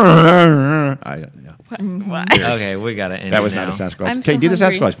 I don't know. Okay, we gotta end. That was it not a now. Sasquatch. I'm Okay, so do the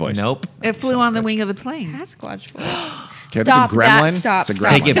hungry. Sasquatch voice. Nope. It flew on the wing of the plane. Sasquatch voice. Okay, that's a Stop gremlin? that. Stop. It's a Stop.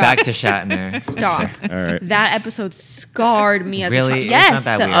 gremlin. Take it Stop. back to Shatner. Stop. All right. That episode scarred me as Really? a child. It's Yes.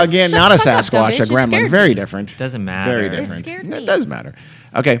 not that weird. Again, Shut not the a fuck up, Sasquatch, bitch. a It gremlin. scared Very me. different. Doesn't matter. Very It different. scared It me. does matter.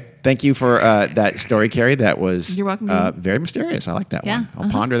 Okay, thank you for that story, Carrie. That was You're welcome, dude. very mysterious. I like that Yeah, one. I'll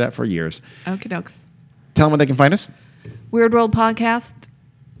ponder that for years. Okie dokes. Tell them where they can find us. Weird World Podcast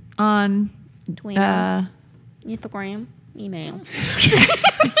on Twitter, Instagram, email.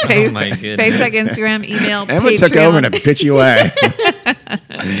 face, my goodness. Facebook, Instagram, email, Emma Patreon. took over and bitch you away.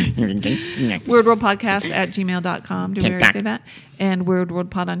 WeirdWorldPodcast@gmail.com. Did we already say that? And Weird World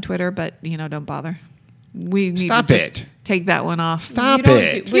Pod on Twitter, but don't bother. We need Stop to just it. take that one off. Stop You don't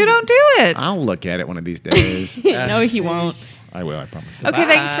it. do- You don't do it. I'll look at it one of these days. No, he won't. I will, I promise. Okay,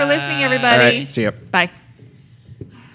 thanks for listening, everybody. All right, see ya. Bye.